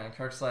 79. And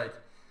Kirk's like,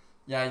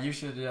 yeah, you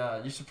should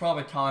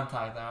probably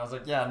contact them. I was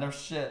like, yeah, no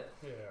shit.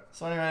 Yeah.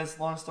 So anyways,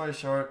 long story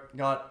short,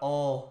 got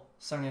all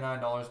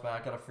 $79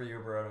 back, got a free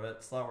Uber out of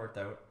it, so that worked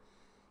out.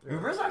 Yeah.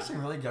 Uber's actually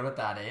really good at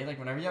that, eh? Like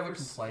whenever you have a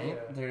complaint,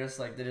 they just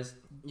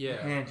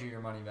hand you your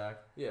money back.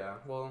 Yeah,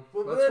 well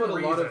that's what a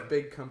lot of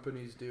big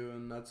companies do,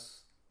 and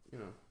that's,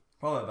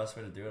 probably the best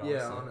way to do it, honestly.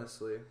 Yeah,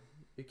 honestly.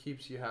 It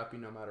keeps you happy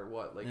no matter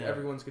what. Like,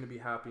 everyone's going to be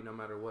happy no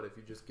matter what if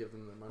you just give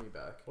them their money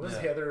back. What was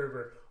the other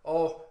Uber?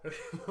 Oh,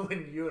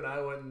 when you and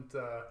I went and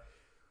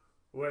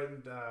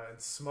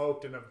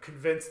smoked, and I'm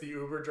convinced the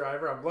Uber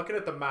driver. I'm looking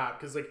at the map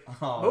because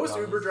most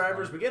Uber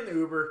drivers, we get in the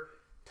Uber.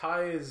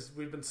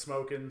 We've been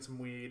smoking some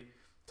weed.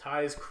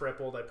 Ty's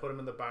crippled. I put him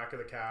in the back of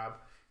the cab.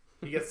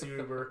 He gets the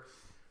Uber.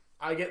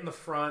 I get in the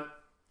front,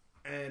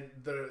 and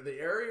the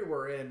area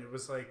we're in, it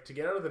was like to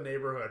get out of the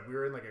neighborhood. We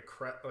were in like a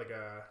crescent.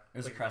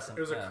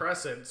 It was a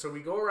crescent. So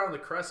we go around the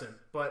crescent,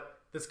 but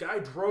this guy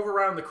drove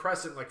around the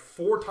crescent like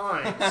 4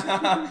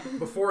 times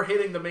before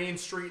hitting the main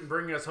street and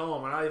bringing us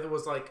home. And I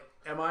was like,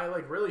 am I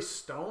like really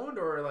stoned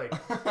or like?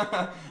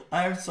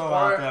 I'm so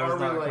happy I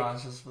was not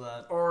conscious for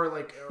that. Or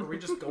like, are we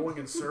just going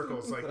in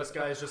circles? Like this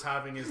guy's just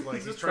having his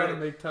like he's trying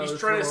to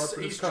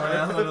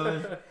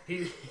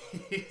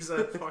he's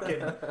a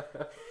fucking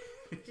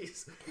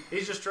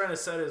he's just trying to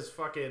set his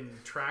fucking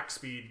track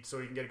speed so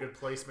he can get a good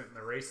placement in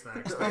the race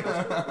next.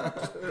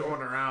 Just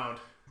going around.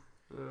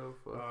 Oh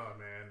fuck. Oh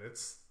man,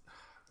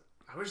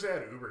 I wish they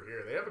had Uber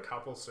here. They have a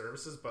couple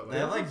services, but like, they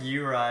have like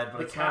U-Ride,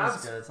 but it's not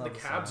as good. It's not the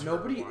cabs.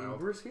 Nobody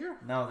Ubers here.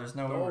 No, there's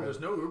no No, Uber. there's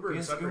no Uber.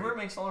 Because Uber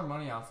makes all their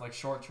money off like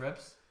short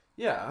trips.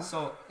 Yeah.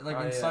 So, like,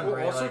 Oh, in yeah. Sudbury,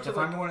 Well, also like, to, if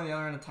like- I'm going to the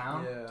other end of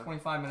town, Yeah.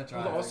 25-minute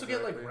drive. You'll also get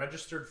like exactly.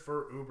 registered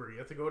for Uber. You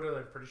have to go to,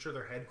 I'm pretty sure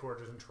their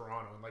headquarters in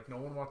Toronto, and like no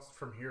one wants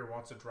from here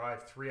wants to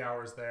drive 3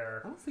 hours I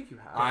there. don't think you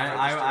have.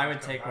 I would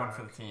registered to take come one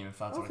for back. the team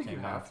if I that's don't what think came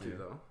you down have to. to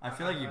though. I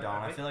feel like you I don't.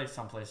 I think- feel like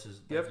some places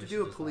You have to should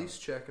do a just police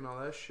check and all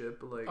that shit,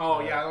 but like.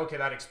 Oh yeah, okay,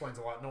 that explains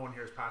a lot. No one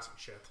here is passing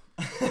shit.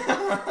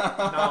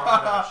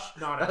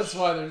 not a That's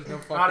why there's no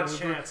fucking not a Uber.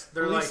 chance.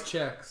 They're Police like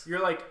checks.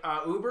 you're like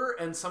Uber,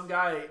 and some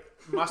guy,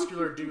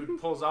 muscular dude,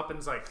 pulls up and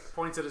is like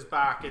points at his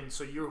back, and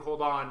so you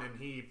hold on, and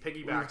he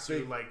piggybacks you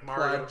Big like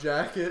Mario. plaid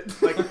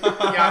jacket. Like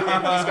yeah,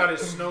 and he's got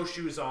his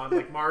snowshoes on,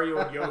 like Mario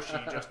and Yoshi.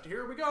 Just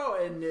here we go,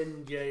 and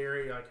yeah,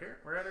 you're like here,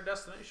 we're at our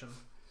destination.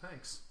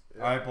 Thanks.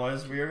 All right,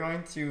 boys, we are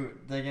going to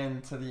dig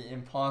into the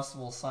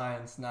impossible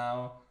science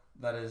now.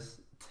 That is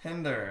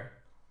Tinder,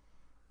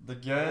 the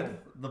good,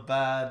 the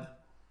bad,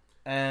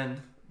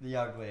 and the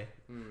ugly.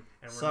 And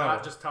we're So-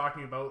 not just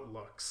talking about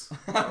looks.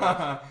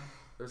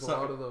 There's So- a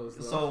lot of those.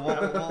 Though. So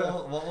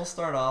what we'll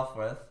start off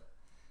with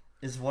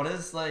is what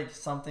is like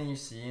something you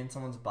see in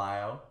someone's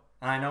bio,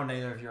 and I know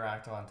neither of you are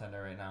active on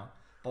Tinder right now,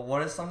 but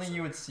what is something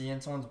you would see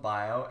in someone's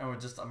bio and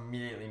would just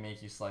immediately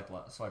make you swipe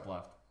left?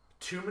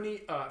 Too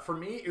many. For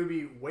me, it would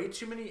be way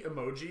too many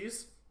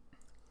emojis,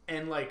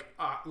 and like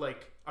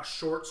a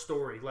short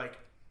story. Like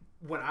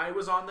when I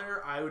was on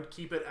there, I would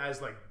keep it as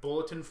like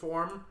bulletin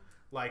form,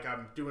 like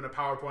I'm doing a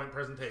PowerPoint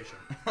presentation.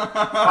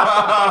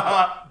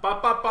 Bop,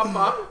 bop, bop,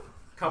 bop.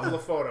 Couple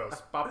of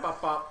photos. Bop,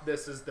 bop, bop.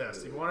 This is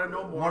this. You want to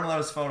know more? One of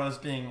those photos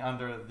being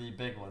under the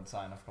Bigwood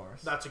sign, of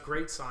course. That's a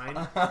great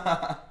sign,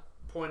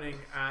 pointing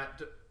at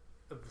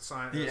the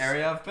sign. The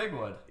area of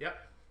Bigwood.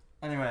 Yep.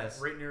 Anyways,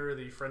 Right near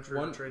the French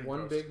River Trading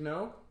one Post.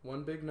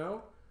 big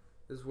no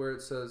is where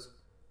it says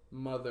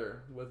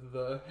mother with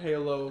the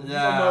halo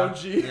yeah,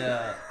 emoji.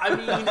 yeah. I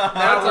mean, now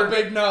That's a we're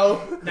big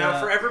no. Now, Yeah.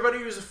 for everybody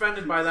who's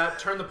offended by that,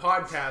 turn the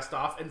podcast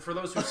off. And for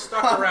those who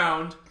stuck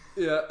around,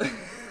 Yeah.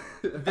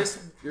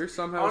 this, You're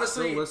somehow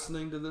Honestly- still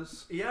listening to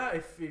this. yeah,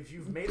 if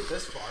you've made it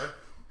this far,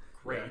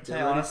 great. Get Hey,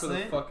 ready honestly,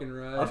 for the fucking A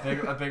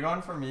ride. a big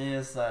one for me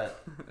is that,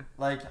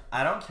 like,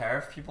 I don't care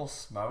if people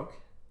smoke,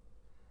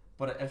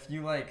 but if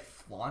you like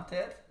flaunt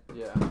it,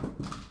 Yeah.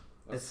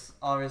 it's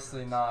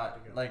obviously not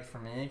like for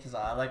me because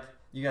I like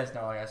you guys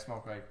know like I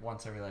smoke like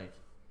once every like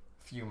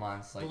few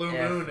months, like Blue if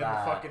moon, and the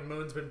that. fucking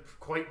moon's been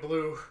quite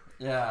blue.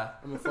 Yeah.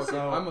 I'm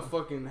a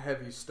fucking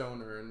heavy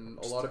stoner, and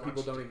a Just lot a of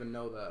people bunch don't even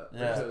know that. Yeah.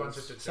 There's a because-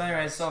 bunch of So anyway,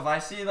 degenerates. so if I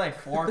see like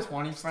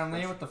 420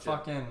 friendly with the shit.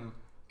 fucking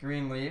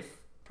green leaf,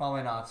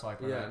 probably not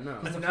swiping. Yeah, right. no.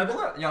 'Cause the Another-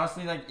 people that,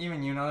 honestly, like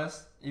even you know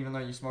this, even though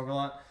you smoke a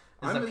lot,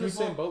 is I'm that in people, the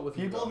same boat with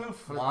you. people though, who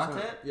flaunt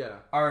 100%. it Yeah.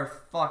 are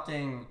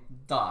fucking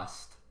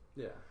dust.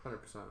 Yeah.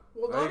 100%.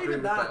 Well, I not agree even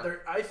with that.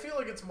 There, I feel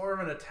like it's more of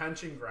an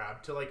attention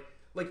grab to like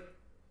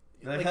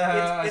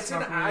Yeah, it's an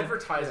smoke weed.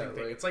 advertising Yeah,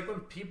 thing. like- It's like when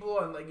people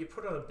on like you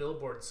put on a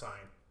billboard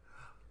sign,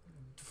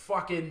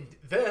 fucking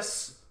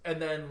this,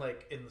 and then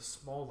like in the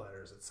small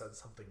letters it said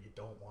something you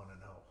don't want to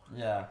know.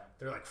 Yeah.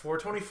 They're like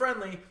 420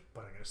 friendly,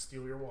 but I'm gonna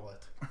steal your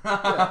wallet.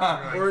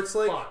 Yeah. You're Or it's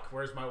like fuck,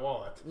 where's my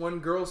wallet? when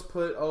girls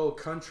put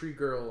country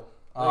girl.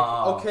 Like,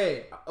 Oh.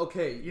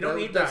 okay. You don't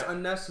need that's that.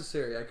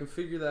 unnecessary. I can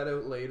figure that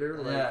out later.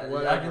 Like, Yeah,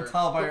 whatever. I can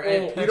tell by your Oh, 8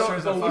 you don't-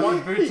 pictures of the fucking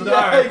one- boots and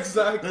Yeah, arms.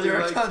 exactly. That you're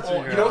a Like, country oh,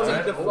 girl, know You don't what's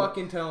right? need to Oh.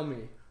 fucking tell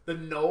me. The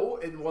no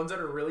and ones that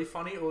are really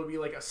funny, it would be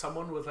like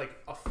someone with like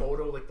a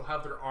photo, like they'll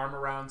have their arm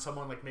around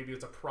someone, like maybe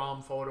it's a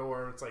prom photo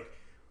or it's like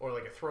or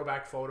like a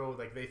throwback photo,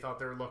 like they thought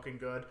they were looking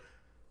good.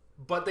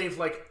 But they've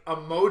like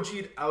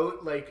emojied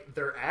out like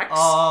their ex.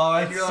 Oh,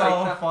 and it's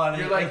so funny.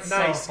 You're like, It's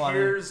nice. so funny.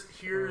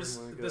 Here's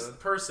Oh my this God.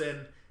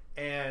 person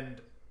and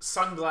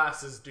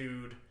sunglasses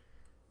dude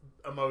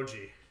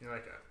emoji. You're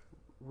like,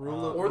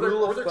 or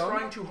they're thumb?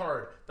 trying too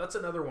hard. That's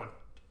another one.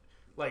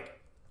 Like,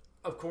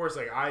 of course,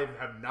 like I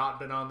have not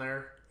been on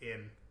there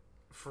in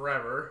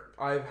forever.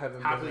 I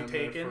haven't Happily been in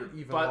there taken, for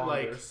even but,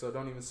 longer, like- so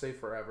don't even say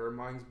forever.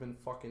 Mine's been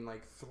fucking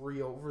like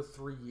over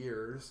 3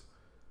 years.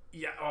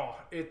 Yeah. Oh,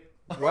 it.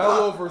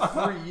 Well over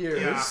 3 years.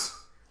 Yeah.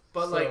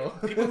 But So-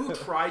 like people who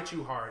try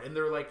too hard and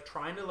they're like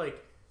trying to like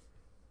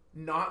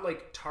not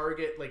like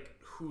target like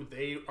who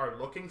they are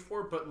looking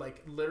for, but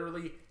like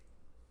literally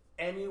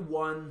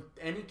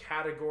any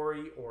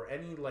category or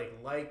any like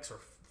likes or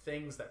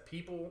things that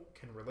people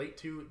can relate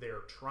to, they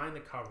are trying to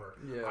cover.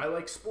 Yeah. I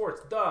like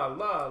sports. Duh,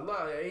 la,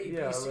 A, B,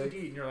 Yeah, C, like- D,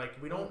 and you're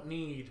like, we don't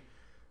need.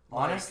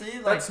 like- Honestly,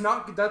 like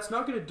That's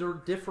not going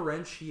to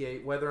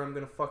differentiate whether I'm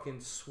going to fucking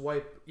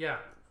swipe yeah.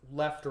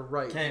 left or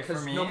right. Okay, for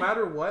because me, no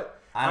matter what,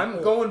 I- I'm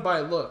going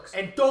by looks.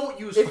 And don't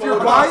use If your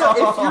photos.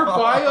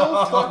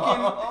 bio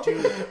fucking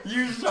Dude,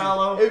 you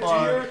shallow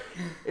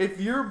if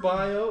your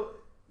bio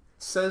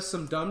says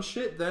some dumb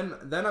shit, then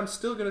I'm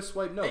still gonna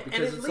swipe no and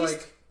because at it's least,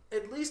 like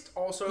at least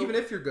also even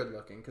if you're good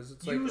looking because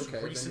it's like use okay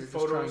then recent you're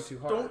just trying photos. too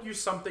hard. Don't use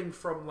something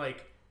from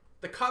like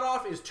the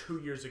cutoff is 2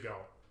 years ago.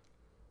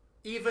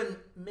 Even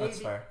maybe That's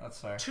fair.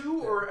 That's fair.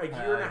 2 or a I year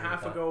and agree a with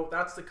half that. ago.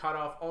 That's the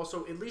cutoff.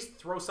 Also, at least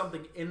throw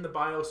something in the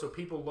bio so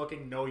people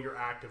looking know you're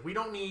active. We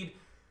don't need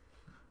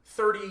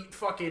 30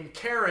 fucking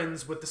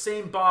Karens with the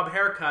same bob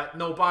haircut,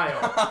 no bio.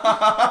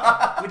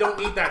 We don't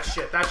need that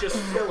shit. That's just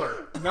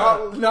filler.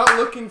 Not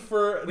looking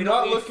for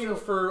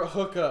for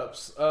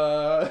hookups.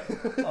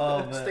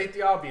 Oh man. State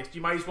the obvious.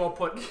 You might as well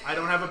put I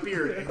don't have a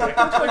beard. And I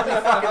completely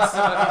fucking see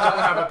you don't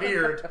have a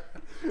beard.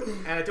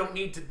 And I don't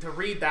need to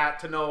read that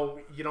to know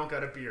you don't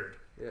got a beard.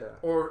 Yeah.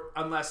 Or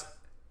unless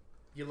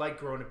you like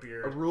growing a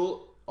beard. A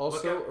rule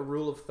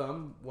of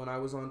thumb when I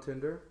was on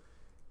Tinder,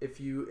 if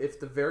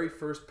the very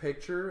first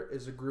picture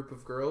is a group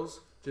of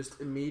girls,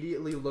 just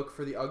immediately look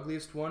for the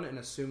ugliest one and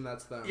assume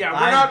that's them. Yeah, we're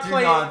I not do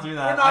playing. not do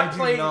that. We're not I do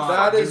playing. not.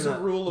 That fucking is a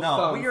rule of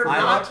thumb. We are I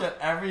not. look at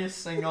every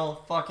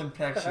single fucking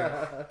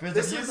picture. Because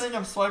This if you is- think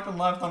I'm swiping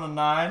left on a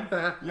 9,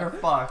 you're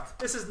fucked.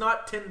 This is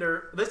not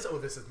Tinder. This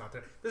is not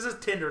Tinder. This is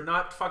Tinder,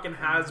 not fucking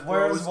Hasbro's.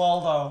 Where's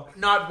Waldo?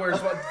 Not where's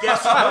what?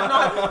 Guess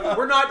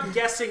we're not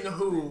guessing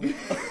who.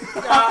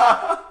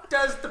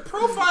 Does the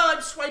profile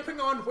I'm swiping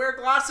on wear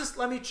glasses?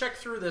 Let me check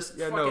through this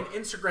fucking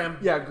Instagram.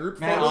 Yeah,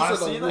 group Man, photos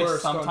honestly, are the like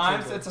worst on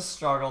sometimes Tinder. it's a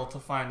struggle to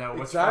find out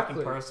which Exactly,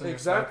 fucking person you're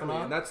exactly, swiping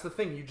on. and that's the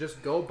thing. You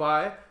just go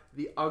by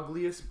the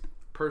ugliest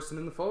person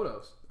in the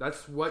photos.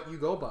 That's what you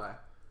go by.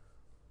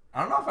 I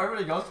don't know if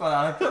everybody goes by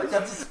that. I feel like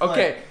that's a split.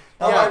 Okay,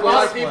 That's yeah, like a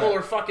lot of split. people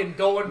are fucking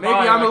going Maybe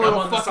by. I'm a like little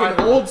on the fucking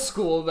sidewalk. old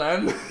school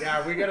then.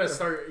 Yeah, we gotta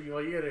start. You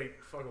gotta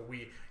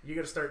fucking You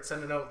gotta start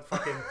sending out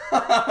fucking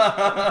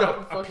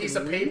a piece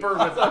of paper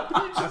with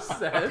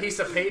a piece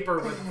of paper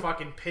with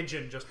fucking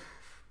pigeon. Just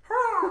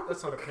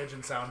that's not a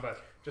pigeon sound, but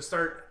just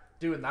start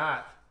doing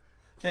that.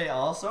 Okay,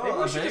 also Maybe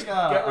we a should big, just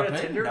get rid a of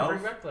big Tinder and note.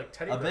 bring back like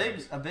teddy A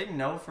bears. big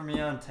no for me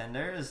on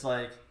Tinder is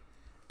like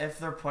if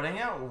they're putting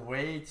out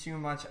way too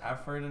much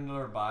effort into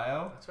their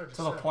bio That's what I just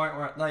to the said. point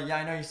where like yeah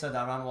I know you said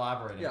that but I'm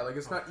elaborating. Yeah, like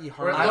it's not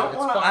Where I don't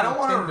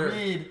want to Tinder.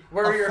 read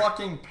Where a you're-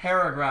 fucking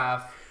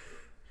paragraph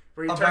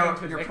Where you turn about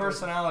into your Nicholas-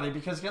 personality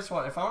because guess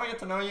what? If I want to get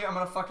to know you, I'm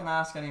gonna fucking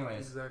ask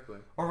anyways. Exactly.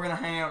 Or we're gonna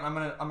hang out and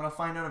I'm gonna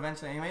find out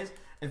eventually anyways.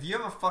 If you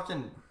have a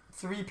fucking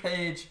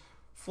 3-page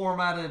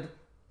formatted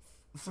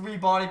 3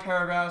 body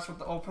paragraphs with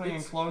the opening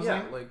and closing,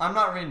 yeah, like- I'm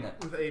not reading it.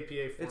 with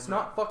APA format. It's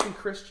not fucking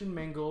Christian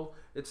Mingle.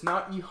 It's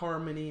not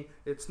eHarmony.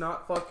 It's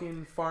not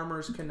fucking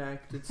Farmers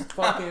Connect. It's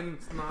fucking.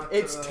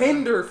 It's not,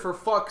 Tinder for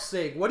fuck's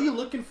sake. What are you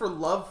looking for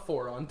love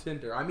for on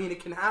Tinder? I mean,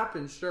 it can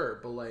happen,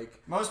 sure, but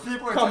like, Most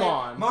people are Come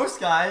on.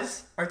 Most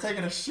guys are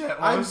taking a shit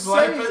while I'm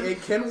swiping. saying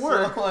it can So,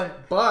 work,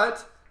 like,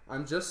 but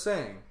I'm just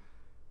saying.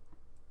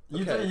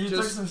 you Okay, took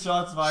just- some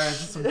shots fired.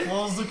 Just some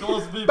close to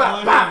close people.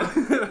 Bah,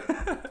 in here.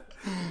 bah.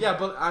 Yeah,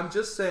 but I'm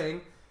just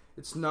saying.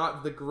 It's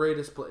not the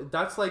greatest place.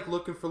 That's like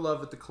looking for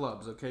love at the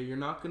clubs. Okay, you're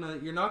not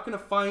gonna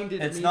find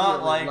it. It's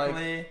not immediately,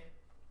 likely,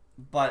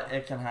 but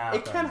it can happen.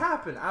 It can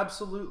happen,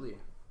 absolutely.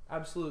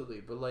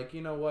 But like,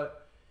 you know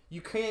what? You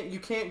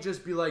can't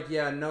just be like,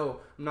 yeah, no,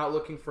 I'm not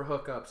looking for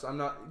hookups. I'm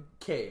not.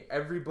 Okay,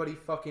 everybody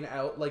fucking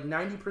out. Like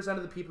 90%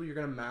 of the people you're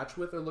gonna match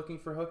with are looking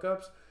for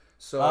hookups.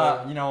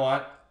 So You know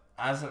what?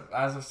 As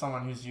of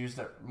someone who's used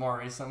it more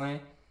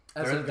recently,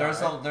 As there, a there's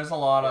guy, a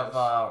lot yes.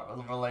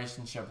 of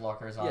relationship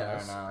lookers on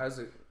yes, there now. as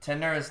a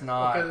Tinder is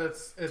not. Okay,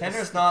 it's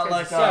Tinder's not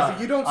like yeah,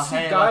 but you don't a, see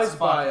hey, guys' let's fuck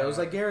bios.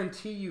 it. I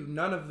guarantee you,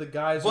 none of the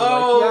guys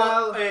Well,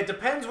 are like, yeah. it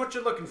depends what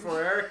you're looking for,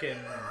 Eric. And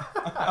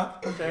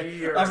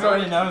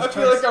Everybody knows. I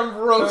feel like I'm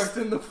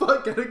roasting the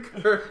fuck out of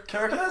Kirk.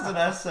 Kirk has an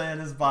essay in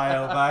his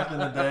bio back in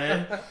the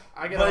day.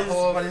 I get But a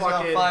whole he's got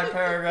fucking. 5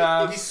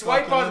 paragraphs. You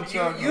swipe fucking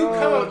on intro. you come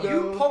Oh, out, no.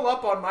 you pull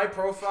up on my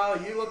profile.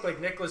 You look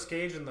like Nicolas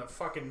Cage in the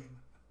fucking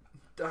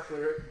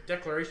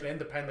Declaration of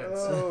Independence.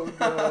 Oh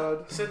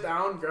god. Sit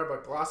down, grab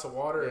a glass of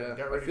water, Yeah, and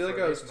get I ready feel for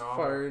like a I was nice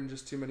novel. firing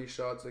just too many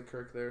shots at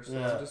Kirk there, so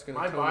Yeah. I'm just gonna.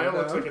 My tone bio it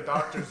looks down. like a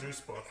Dr.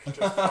 Seuss book.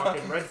 Just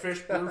fucking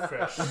redfish,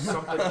 bluefish,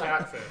 something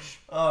catfish.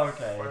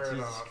 Okay, Fire it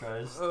Jesus off.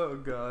 Christ. Oh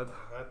god.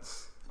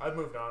 I've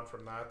moved on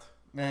from that.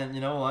 Man,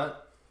 you know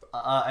what?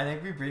 I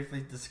think we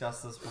briefly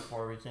discussed this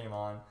before we came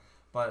on,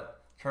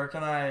 but Kirk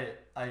and I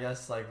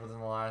guess like within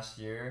the last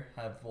year,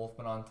 have both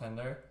been on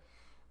Tinder,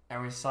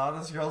 and we saw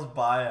this girl's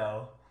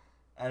bio,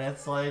 and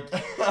it's like,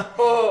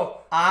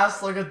 Oh,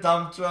 ass like a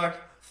dump truck,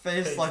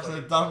 face like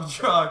a dump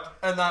truck,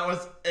 and that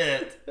was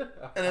it.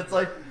 And it's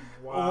like,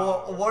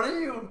 wow. what are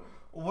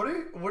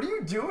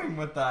you doing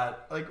with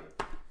that? Like,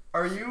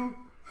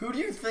 who do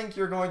you think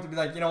you're going to be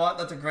like, you know what,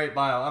 that's a great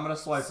bio, I'm going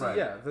to swipe See, right.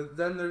 yeah,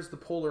 then there's the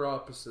polar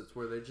opposites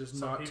where they're just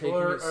Some not people taking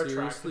are it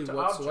seriously attracted to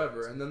whatsoever,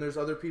 objects. and then there's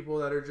other people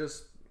that are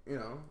just,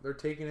 they're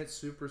taking it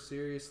super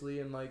seriously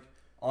and like.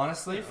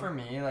 Honestly, for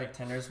me, like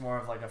Tinder's more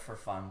of like a for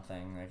fun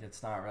thing. Like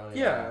it's not really.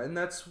 Yeah, and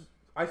that's.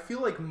 I feel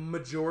like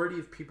majority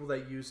of people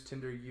that use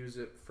Tinder use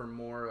it for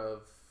more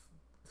of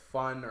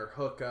fun or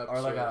hookups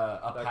or like a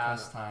that kinda-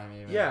 pastime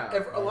even. Yeah.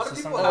 A lot of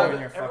It's just people something have when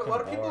it. you're A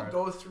lot of fucking people bored.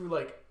 go through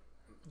like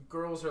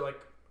girls are like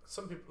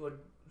some people like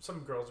some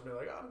girls will be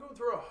like I'm going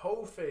through a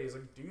hoe phase.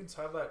 Like dudes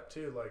have that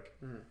too. Like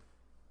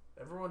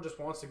everyone just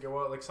wants to go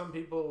out. Like some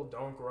people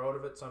don't grow out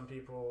of it. Some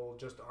people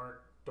just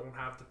don't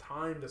have the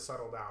time to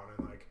settle down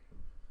and like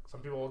some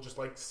people just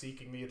like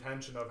seeking the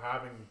attention of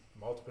having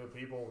multiple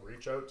people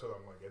reach out to them.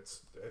 Like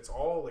it's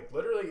all like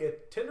literally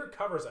Tinder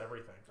covers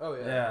everything. Oh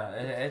yeah. Yeah,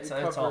 it's all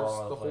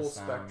over the whole place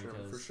now spectrum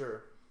for because-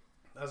 sure.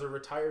 As a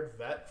retired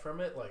vet from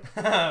it, like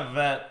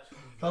vet.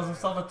 Calls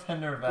himself a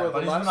Tinder vet, Bro, but the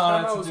he's last been time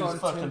on I it was since he was on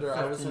fucking Tinder,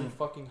 15. I was in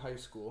fucking high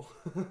school.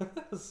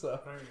 So,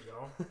 there you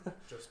go.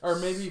 Just or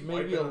maybe a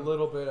swiping.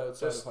 little bit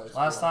outside Just- of high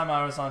school. Last time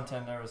I was on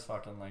Tinder was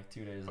fucking like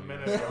 2 days ago.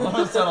 minute So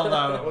ago. settled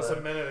down It was a a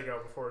bit. minute ago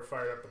before we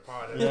fired up the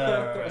pod. Yeah,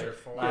 Get right. your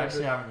phone. I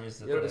actually haven't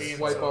used it. You had to today,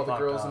 swipe so all the fuck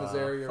girls in off. this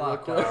area real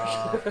Fuck quick.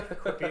 off.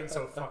 Quit being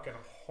so fucking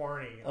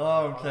horny.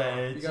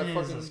 Okay, You got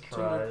Jesus fucking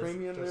Tinder Christ.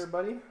 Premium there, Just-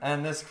 buddy?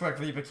 And this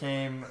quickly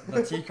became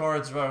the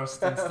T-Chords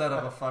roast instead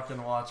of a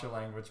fucking Watch Your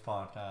Language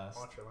podcast.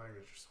 Watch your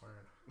language, you're swearing.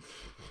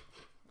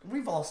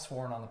 We've all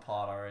sworn on the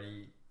pod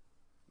already.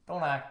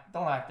 Don't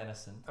act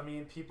innocent. I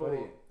mean, people.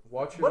 Buddy,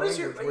 watch your What language. is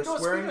your? Where You know,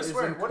 swearing speaking of is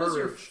swearing, what is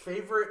your encouraged.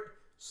 favorite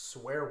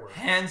swear word?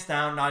 Hands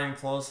down, not even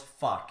close.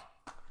 Fuck.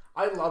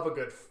 I love a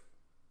good.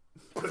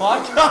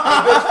 Fuck.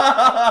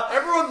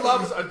 Everyone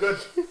loves a good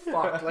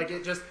fuck. Like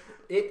it just.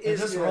 It is.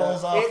 just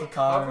rolls off the It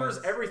tongue. covers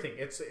everything.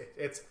 It's.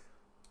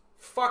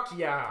 Fuck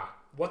yeah!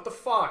 What the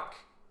fuck?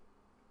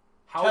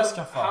 Keska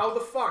fuck. How the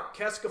fuck?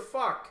 Keska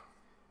fuck.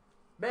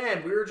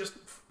 Man, we were just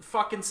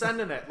fucking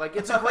sending it. Like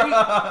it's a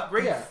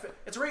great, Yeah.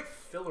 it's a great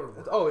filler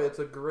word. Oh, it's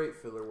a great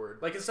filler word.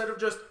 Like instead of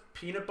just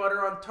peanut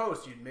butter on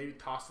toast, you'd maybe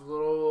toss a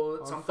little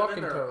On something in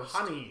fucking there, toast.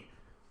 honey.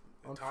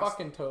 On toss-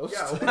 fucking toast.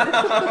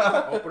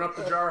 Yeah, open up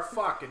the jar of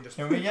fuck and just.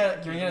 Can we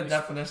get a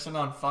definition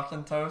on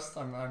fucking toast?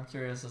 I'm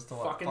curious as to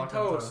what Fucking fucking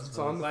toast. is. It's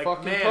on the Like,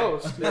 fucking man,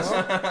 toast. You this,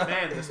 know?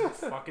 man, this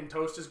fucking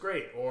toast is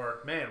great. Or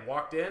man,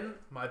 walked in,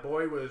 my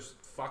boy was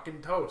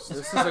fucking toast.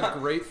 This is a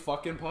great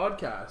fucking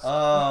podcast.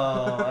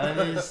 Oh,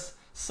 and he's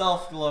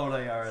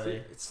self-gloating already.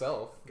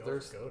 Itself.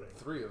 There's Goading.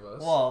 3 of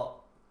us.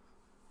 Well,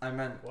 I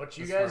meant What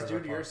you as guys far as do our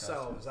to podcast.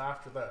 yourselves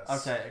after this.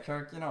 Okay,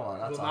 Kirk, you know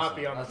what? That's Will not offside.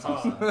 be on the That's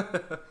pod.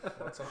 offside.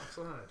 What's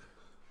offside?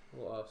 A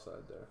little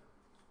offside there.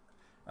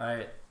 All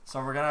right, so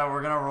we're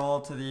gonna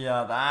roll to the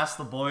Ask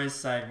the Boys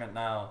segment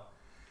now.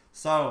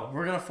 So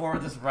we're gonna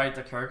forward this right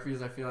to Kirk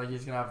because I feel like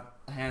he's gonna have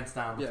hands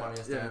down the Yeah,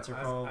 funniest yeah. answer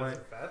As probably.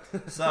 a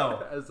vet,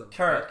 So As a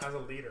Kirk, as a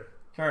leader.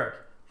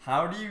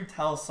 how do you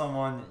tell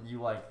someone you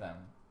like them?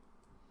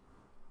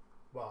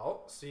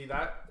 Well, see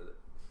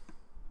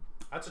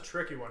that's a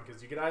tricky one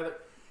because you could either.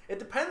 It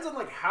depends on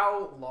like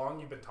how long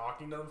you've been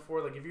talking to them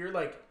for. Like if you're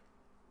like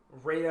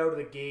right out of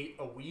the gate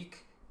a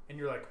week and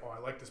you're like, oh, I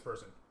like this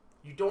person.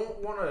 You don't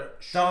want to.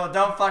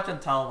 Don't fucking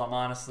tell them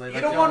honestly. You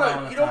Like, don't know want when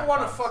to. the You don't time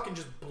want to comes. fucking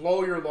just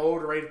blow your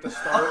load right at the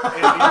start and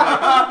be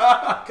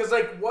like, because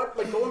like what,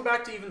 like going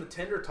back to even the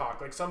Tinder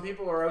talk, like some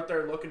people are out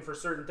there looking for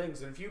certain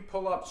things, and if you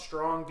pull up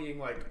strong, being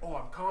like, oh,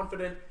 I'm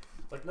confident.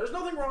 Like, there's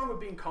nothing wrong with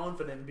being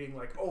confident and being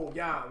like, oh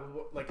yeah,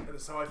 like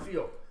that's how I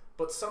feel.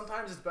 But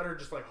sometimes it's better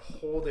just like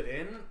hold it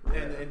in,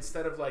 and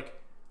instead of like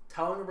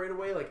telling them right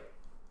away, like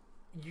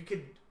you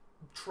could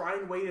try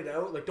and wait it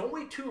out. Like, don't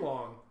wait too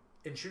long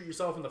and shoot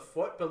yourself in the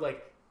foot, but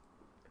like.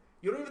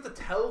 You don't even have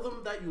to tell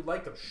them that you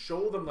like them.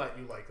 Show them that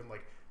you like them.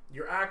 Like,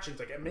 your actions.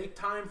 Like, make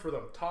time for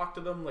them. Talk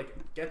to them. Like,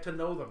 get to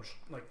know them.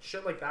 Like,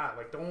 shit like that.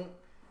 Like, you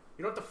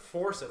don't have to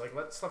force it. Like,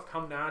 let stuff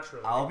come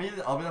naturally. I'll be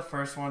the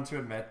first one to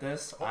admit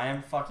this. I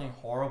am fucking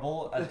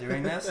horrible at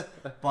doing this,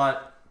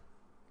 but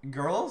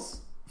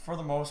girls, for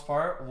the most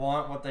part,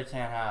 want what they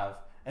can't have.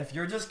 If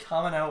you're just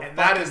coming out, and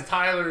that is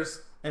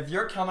Tyler's. if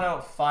you're coming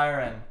out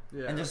firing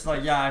Yeah. and just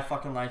like, yeah, I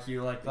fucking like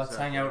you, like let's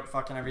hang Exactly. out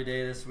fucking every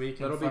day this week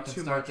and That'll be fucking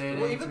too start much for dating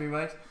them. in Well, 3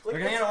 weeks, like, they're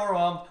gonna get it's-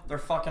 overwhelmed. They're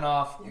fucking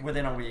off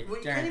within a week, Well,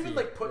 you guaranteed. can't even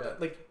like put Yeah.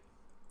 like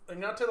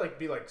not to like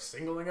be like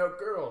singling out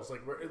girls.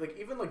 Like we're like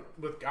even like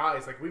with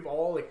guys. Like we've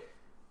all like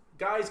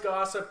guys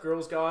gossip,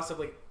 girls gossip.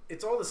 Like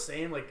it's all the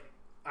same. Like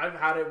I've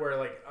had it where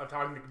like I'm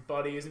talking to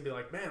buddies and be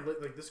like, man,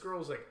 like this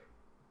girl's like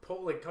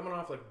coming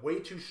off like way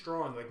too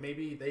strong. Like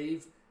maybe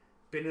they've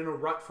been in a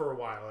rut for a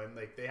while and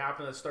like they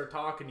happen to start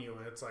talking to you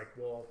and it's like,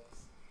 well,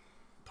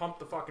 pump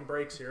the fucking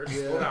brakes here,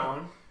 slow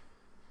down.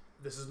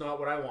 This is not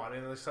what I want.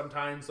 And like,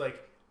 sometimes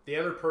like the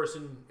other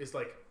person is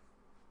like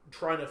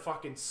trying to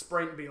fucking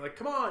sprint and being like,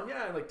 come on,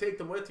 yeah, and like take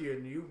them with you,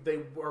 and they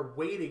are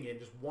waiting and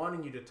just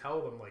wanting you to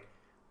tell them like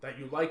that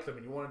you like them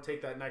and you want to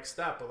take that next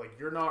step, but like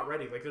you're not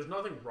ready. Like there's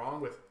nothing wrong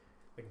with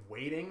like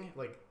waiting,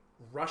 like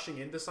rushing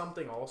into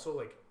something. Also,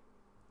 like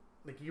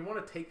you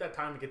want to take that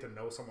time to get to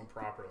know someone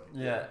properly.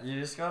 Yeah, you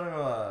just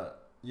gotta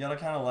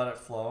kind of let it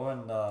flow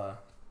and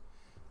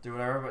do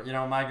whatever. But you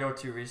know, my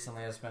go-to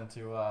recently has been to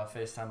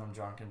FaceTime them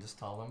drunk and just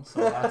tell them.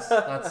 So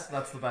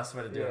that's the best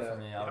way to do it for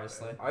me,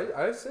 obviously.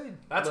 I say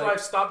That's like, why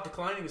I've stopped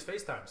declining his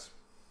FaceTimes.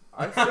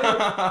 I say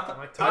I'm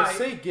like, Ty, I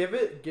say give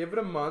it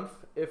a month.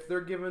 If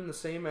they're given the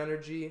same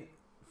energy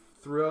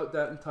throughout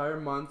that entire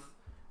month,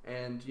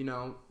 and you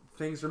know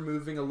things are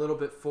moving a little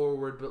bit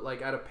forward, but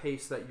like at a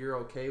pace that you're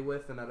okay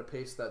with and at a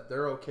pace that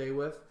they're okay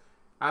with,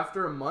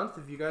 after a month,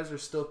 if you guys are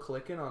still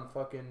clicking on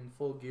fucking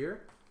full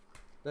gear,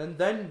 then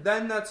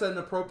that's an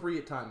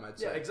appropriate time, I'd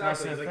say. yeah,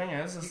 exactly. The Like, thing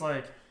is, it's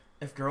like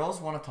if girls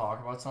want to talk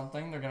about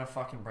something, they're gonna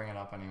fucking bring it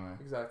up anyway.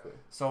 Exactly.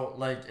 So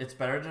like, it's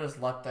better to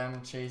just let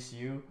them chase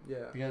you. Yeah.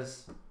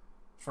 Because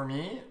for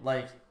me,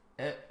 like,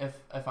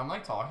 if I'm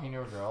like talking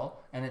to a girl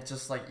and it's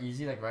just like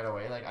easy, like right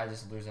away, like I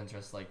just lose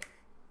interest, like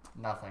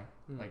nothing,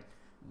 like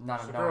no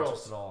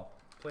interest at all.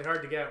 Play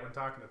hard to get when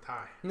talking to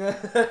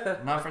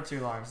Ty. Not for too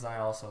long, because I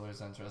also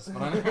lose interest.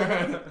 But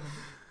anyway,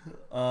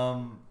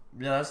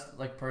 yeah, that's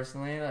like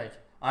personally, like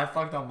I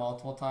fucked up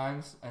multiple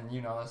times, and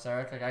you know this,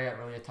 Eric. Like I get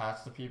really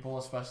attached to people,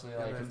 especially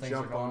like if things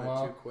are going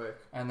well, too quick.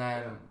 and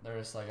then they're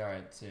just like, all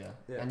right, see ya.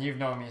 Yeah. And you've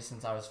known me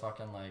since I was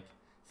fucking like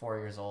 4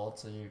 years old,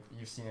 so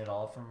you've seen it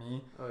all from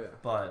me. Oh yeah.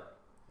 But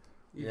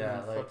Even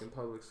yeah, in like fucking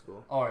public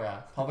school. oh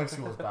yeah, public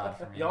school is bad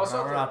for me. You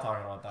also we're not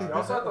talking about that. You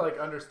also have to like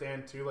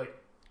understand too, like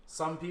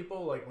some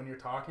people, like when you're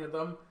talking to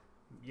them,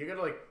 you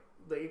gotta like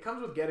it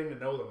comes with getting to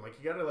know them. Like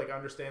you gotta like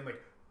understand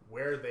like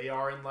where they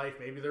are in life.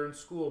 Maybe they're in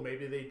school.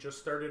 Maybe they just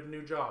started a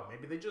new job.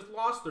 Maybe they just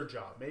lost their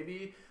job.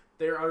 Maybe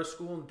they're out of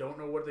school and don't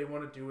know what they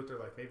want to do with their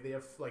life. Maybe they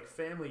have like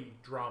family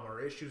drama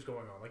or issues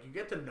going on. Like you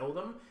get to know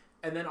them,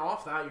 and then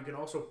off that you can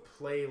also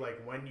play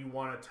like when you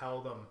want to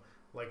tell them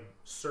like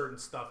certain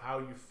stuff, how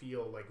you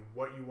feel, like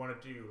what you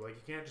want to do. Like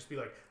you can't just be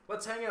like,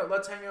 let's hang out,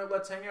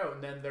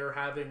 and then they're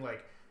having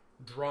like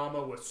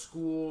drama with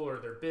school, or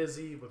they're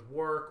busy with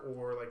work,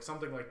 or like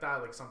something like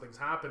that, like something's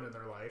happened in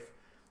their life,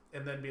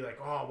 and then be like,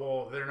 oh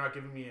well, they're not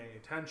giving me any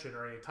attention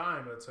or any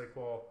time. It's like,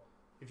 well,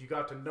 if you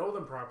got to know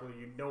them properly,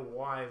 you know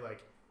why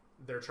like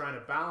they're trying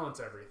to balance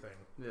everything.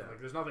 Yeah. Like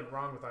there's nothing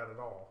wrong with that at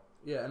all.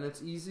 Yeah, and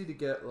it's easy to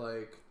get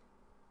like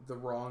the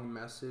wrong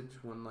message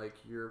when like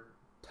you're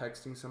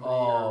texting somebody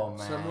or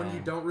someone you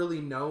don't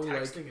really know.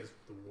 Texting like, is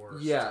the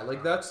worst. Yeah,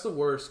 like that's the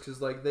worst,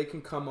 because like they can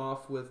come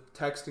off with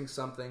texting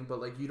something, but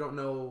like you don't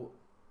know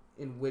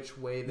in which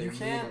way they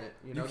mean it.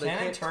 You know, you they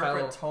can't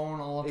interpret tell.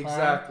 tone all the time.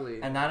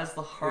 Exactly. And that is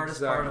the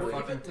hardest part of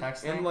fucking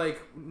texting. And like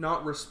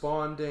not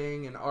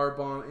responding and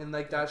R-bomb and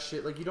like that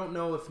shit. Like you don't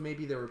know if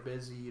maybe they were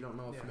busy. You don't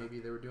know if maybe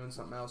they were doing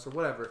something else or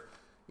whatever.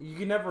 You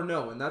can never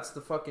know, and that's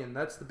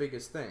the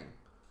biggest thing.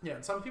 Yeah,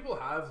 and some people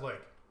have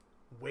like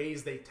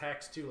ways they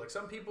text too. Like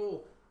some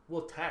people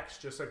will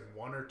text just like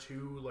one or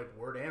two like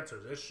word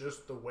answers. It's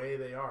just the way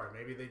they are.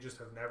 Maybe they just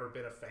have never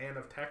been a fan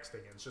of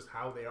texting. It's just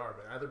how they are.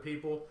 But other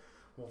people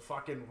will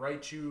fucking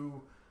write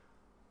you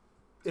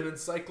an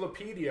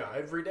encyclopedia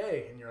every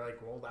day, and you're like,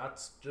 well,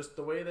 that's just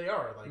the way they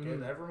are. Like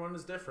everyone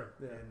is different,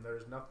 and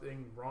there's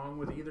nothing wrong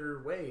with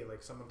either way.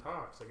 Like someone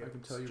talks. Like I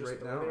can tell you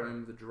right now,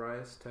 I'm the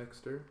driest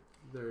texter.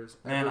 There's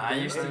I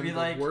used to be the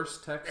like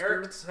worst texter.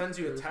 Eric sends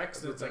you a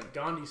text and it's like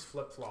Gandhi's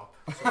flip flop.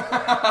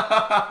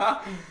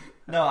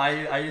 No,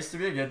 I used to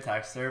be a good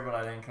texter, but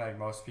I think like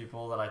most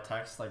people that I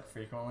text like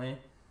frequently,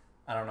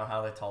 I don't know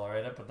how they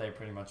tolerate it, but they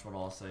pretty much would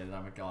all say that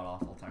I'm a god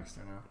awful texter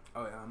now.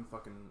 Oh yeah, I'm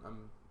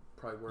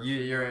probably worse.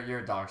 You're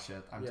a dog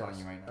shit. I'm telling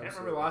you right now. I can't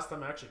remember the last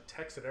time I actually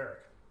texted Eric.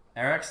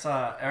 Eric's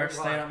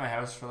staying at my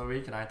house for the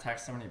week, and I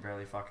text him and he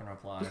barely fucking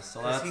replies.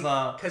 So that's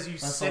because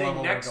he's that's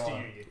sitting next to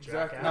you, you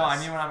jackass. No, I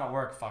mean when I'm at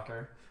work,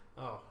 fucker.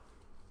 Oh,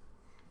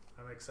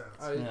 that makes sense.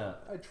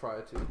 I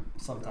try to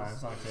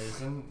sometimes on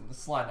occasion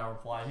slide no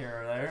reply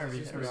here or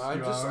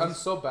there. I'm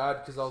so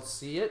bad because I'll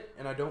see it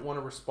and I don't want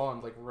to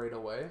respond like right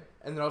away,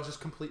 and then I'll just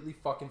completely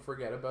fucking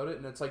forget about it,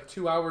 and it's like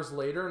 2 hours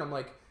later, and I'm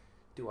like,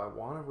 do I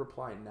want to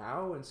reply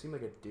now and seem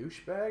like a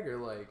douchebag, or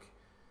like,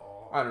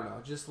 I don't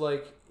know, just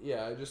like,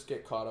 I just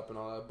get caught up in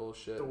all that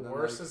bullshit. The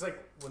worst is like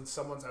when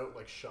someone's out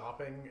like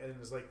shopping and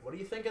is like, what do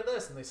you think of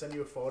this? And they send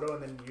you a photo,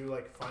 and then you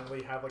like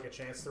finally have like a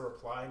chance to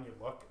reply, and you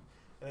look,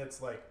 and it's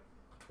like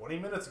 20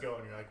 minutes ago,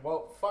 and you're like,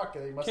 well, fuck,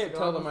 they must can't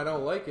tell them I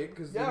don't like it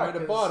because they might have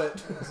 'cause- bought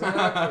it. Exactly.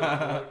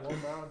 Like, well,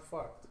 now I'm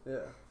fucked.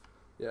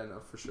 Yeah, no,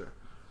 for sure.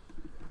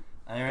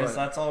 Anyways,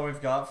 that's all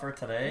we've got for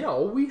today.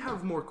 No, we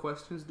have more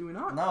questions, do we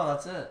not? No,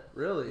 that's it.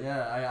 Really?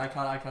 Yeah,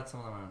 I cut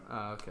some of them out.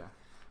 Oh, okay.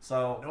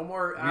 So No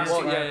more we just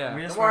asking. we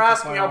No just more went to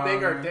asking how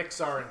big our Toronto.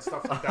 dicks are and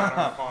stuff like that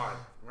on the pod.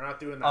 We're not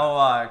doing that.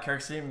 Oh,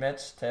 Kirksey,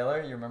 Mitch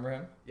Taylor, you remember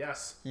him?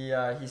 Yes. He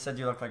said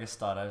you look like a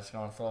stud. I just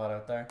want to throw that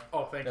out there.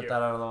 Oh, thank Get you.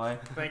 that out of the way.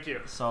 Thank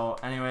you. So,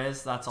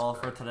 anyways, that's all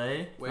for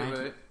today.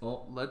 Wait.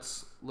 Well,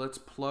 Let's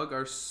plug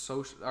our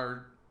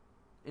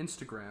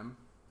Instagram.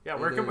 Yeah,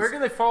 where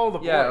can they follow the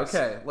boys? Yeah,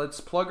 okay. Let's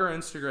plug our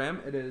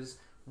Instagram. It is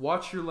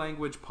Watch Your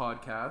Language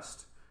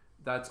Podcast.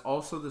 That's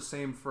also the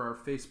same for our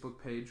Facebook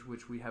page,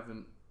 which we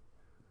haven't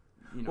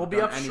we'll be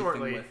done up anything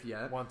shortly with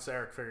yet. once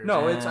Eric figures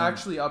No, it out. it's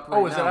actually up right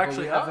now. Oh, is it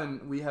actually but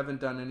up? we haven't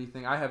done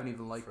anything. I haven't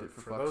even liked it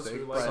for fuck's those who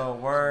sake. like- but so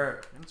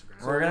we're Instagram.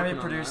 gonna working be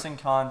on producing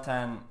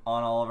content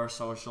on all of our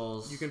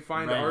socials. you can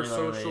find our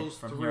regularly socials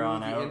from through here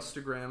on the out.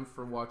 Instagram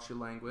for Watch Your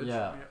Language.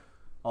 Yeah,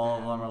 all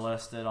of them are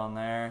listed on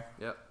there.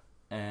 Yep.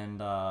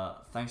 And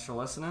thanks for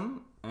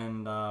listening.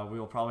 And we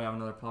will probably have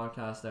another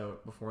podcast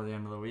out before the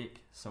end of the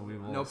week. So we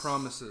will. No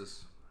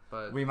promises,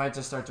 but We might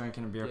just start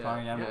drinking a beer pong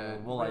again.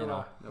 But we'll let you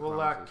know. No We'll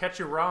promises. catch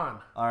you, Ron.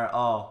 All right.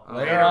 Oh, later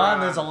Later on. on.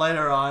 There's a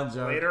later on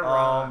joke. Later oh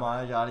on.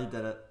 my god, he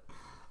did it.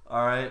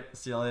 All right.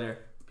 See you later.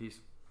 Peace.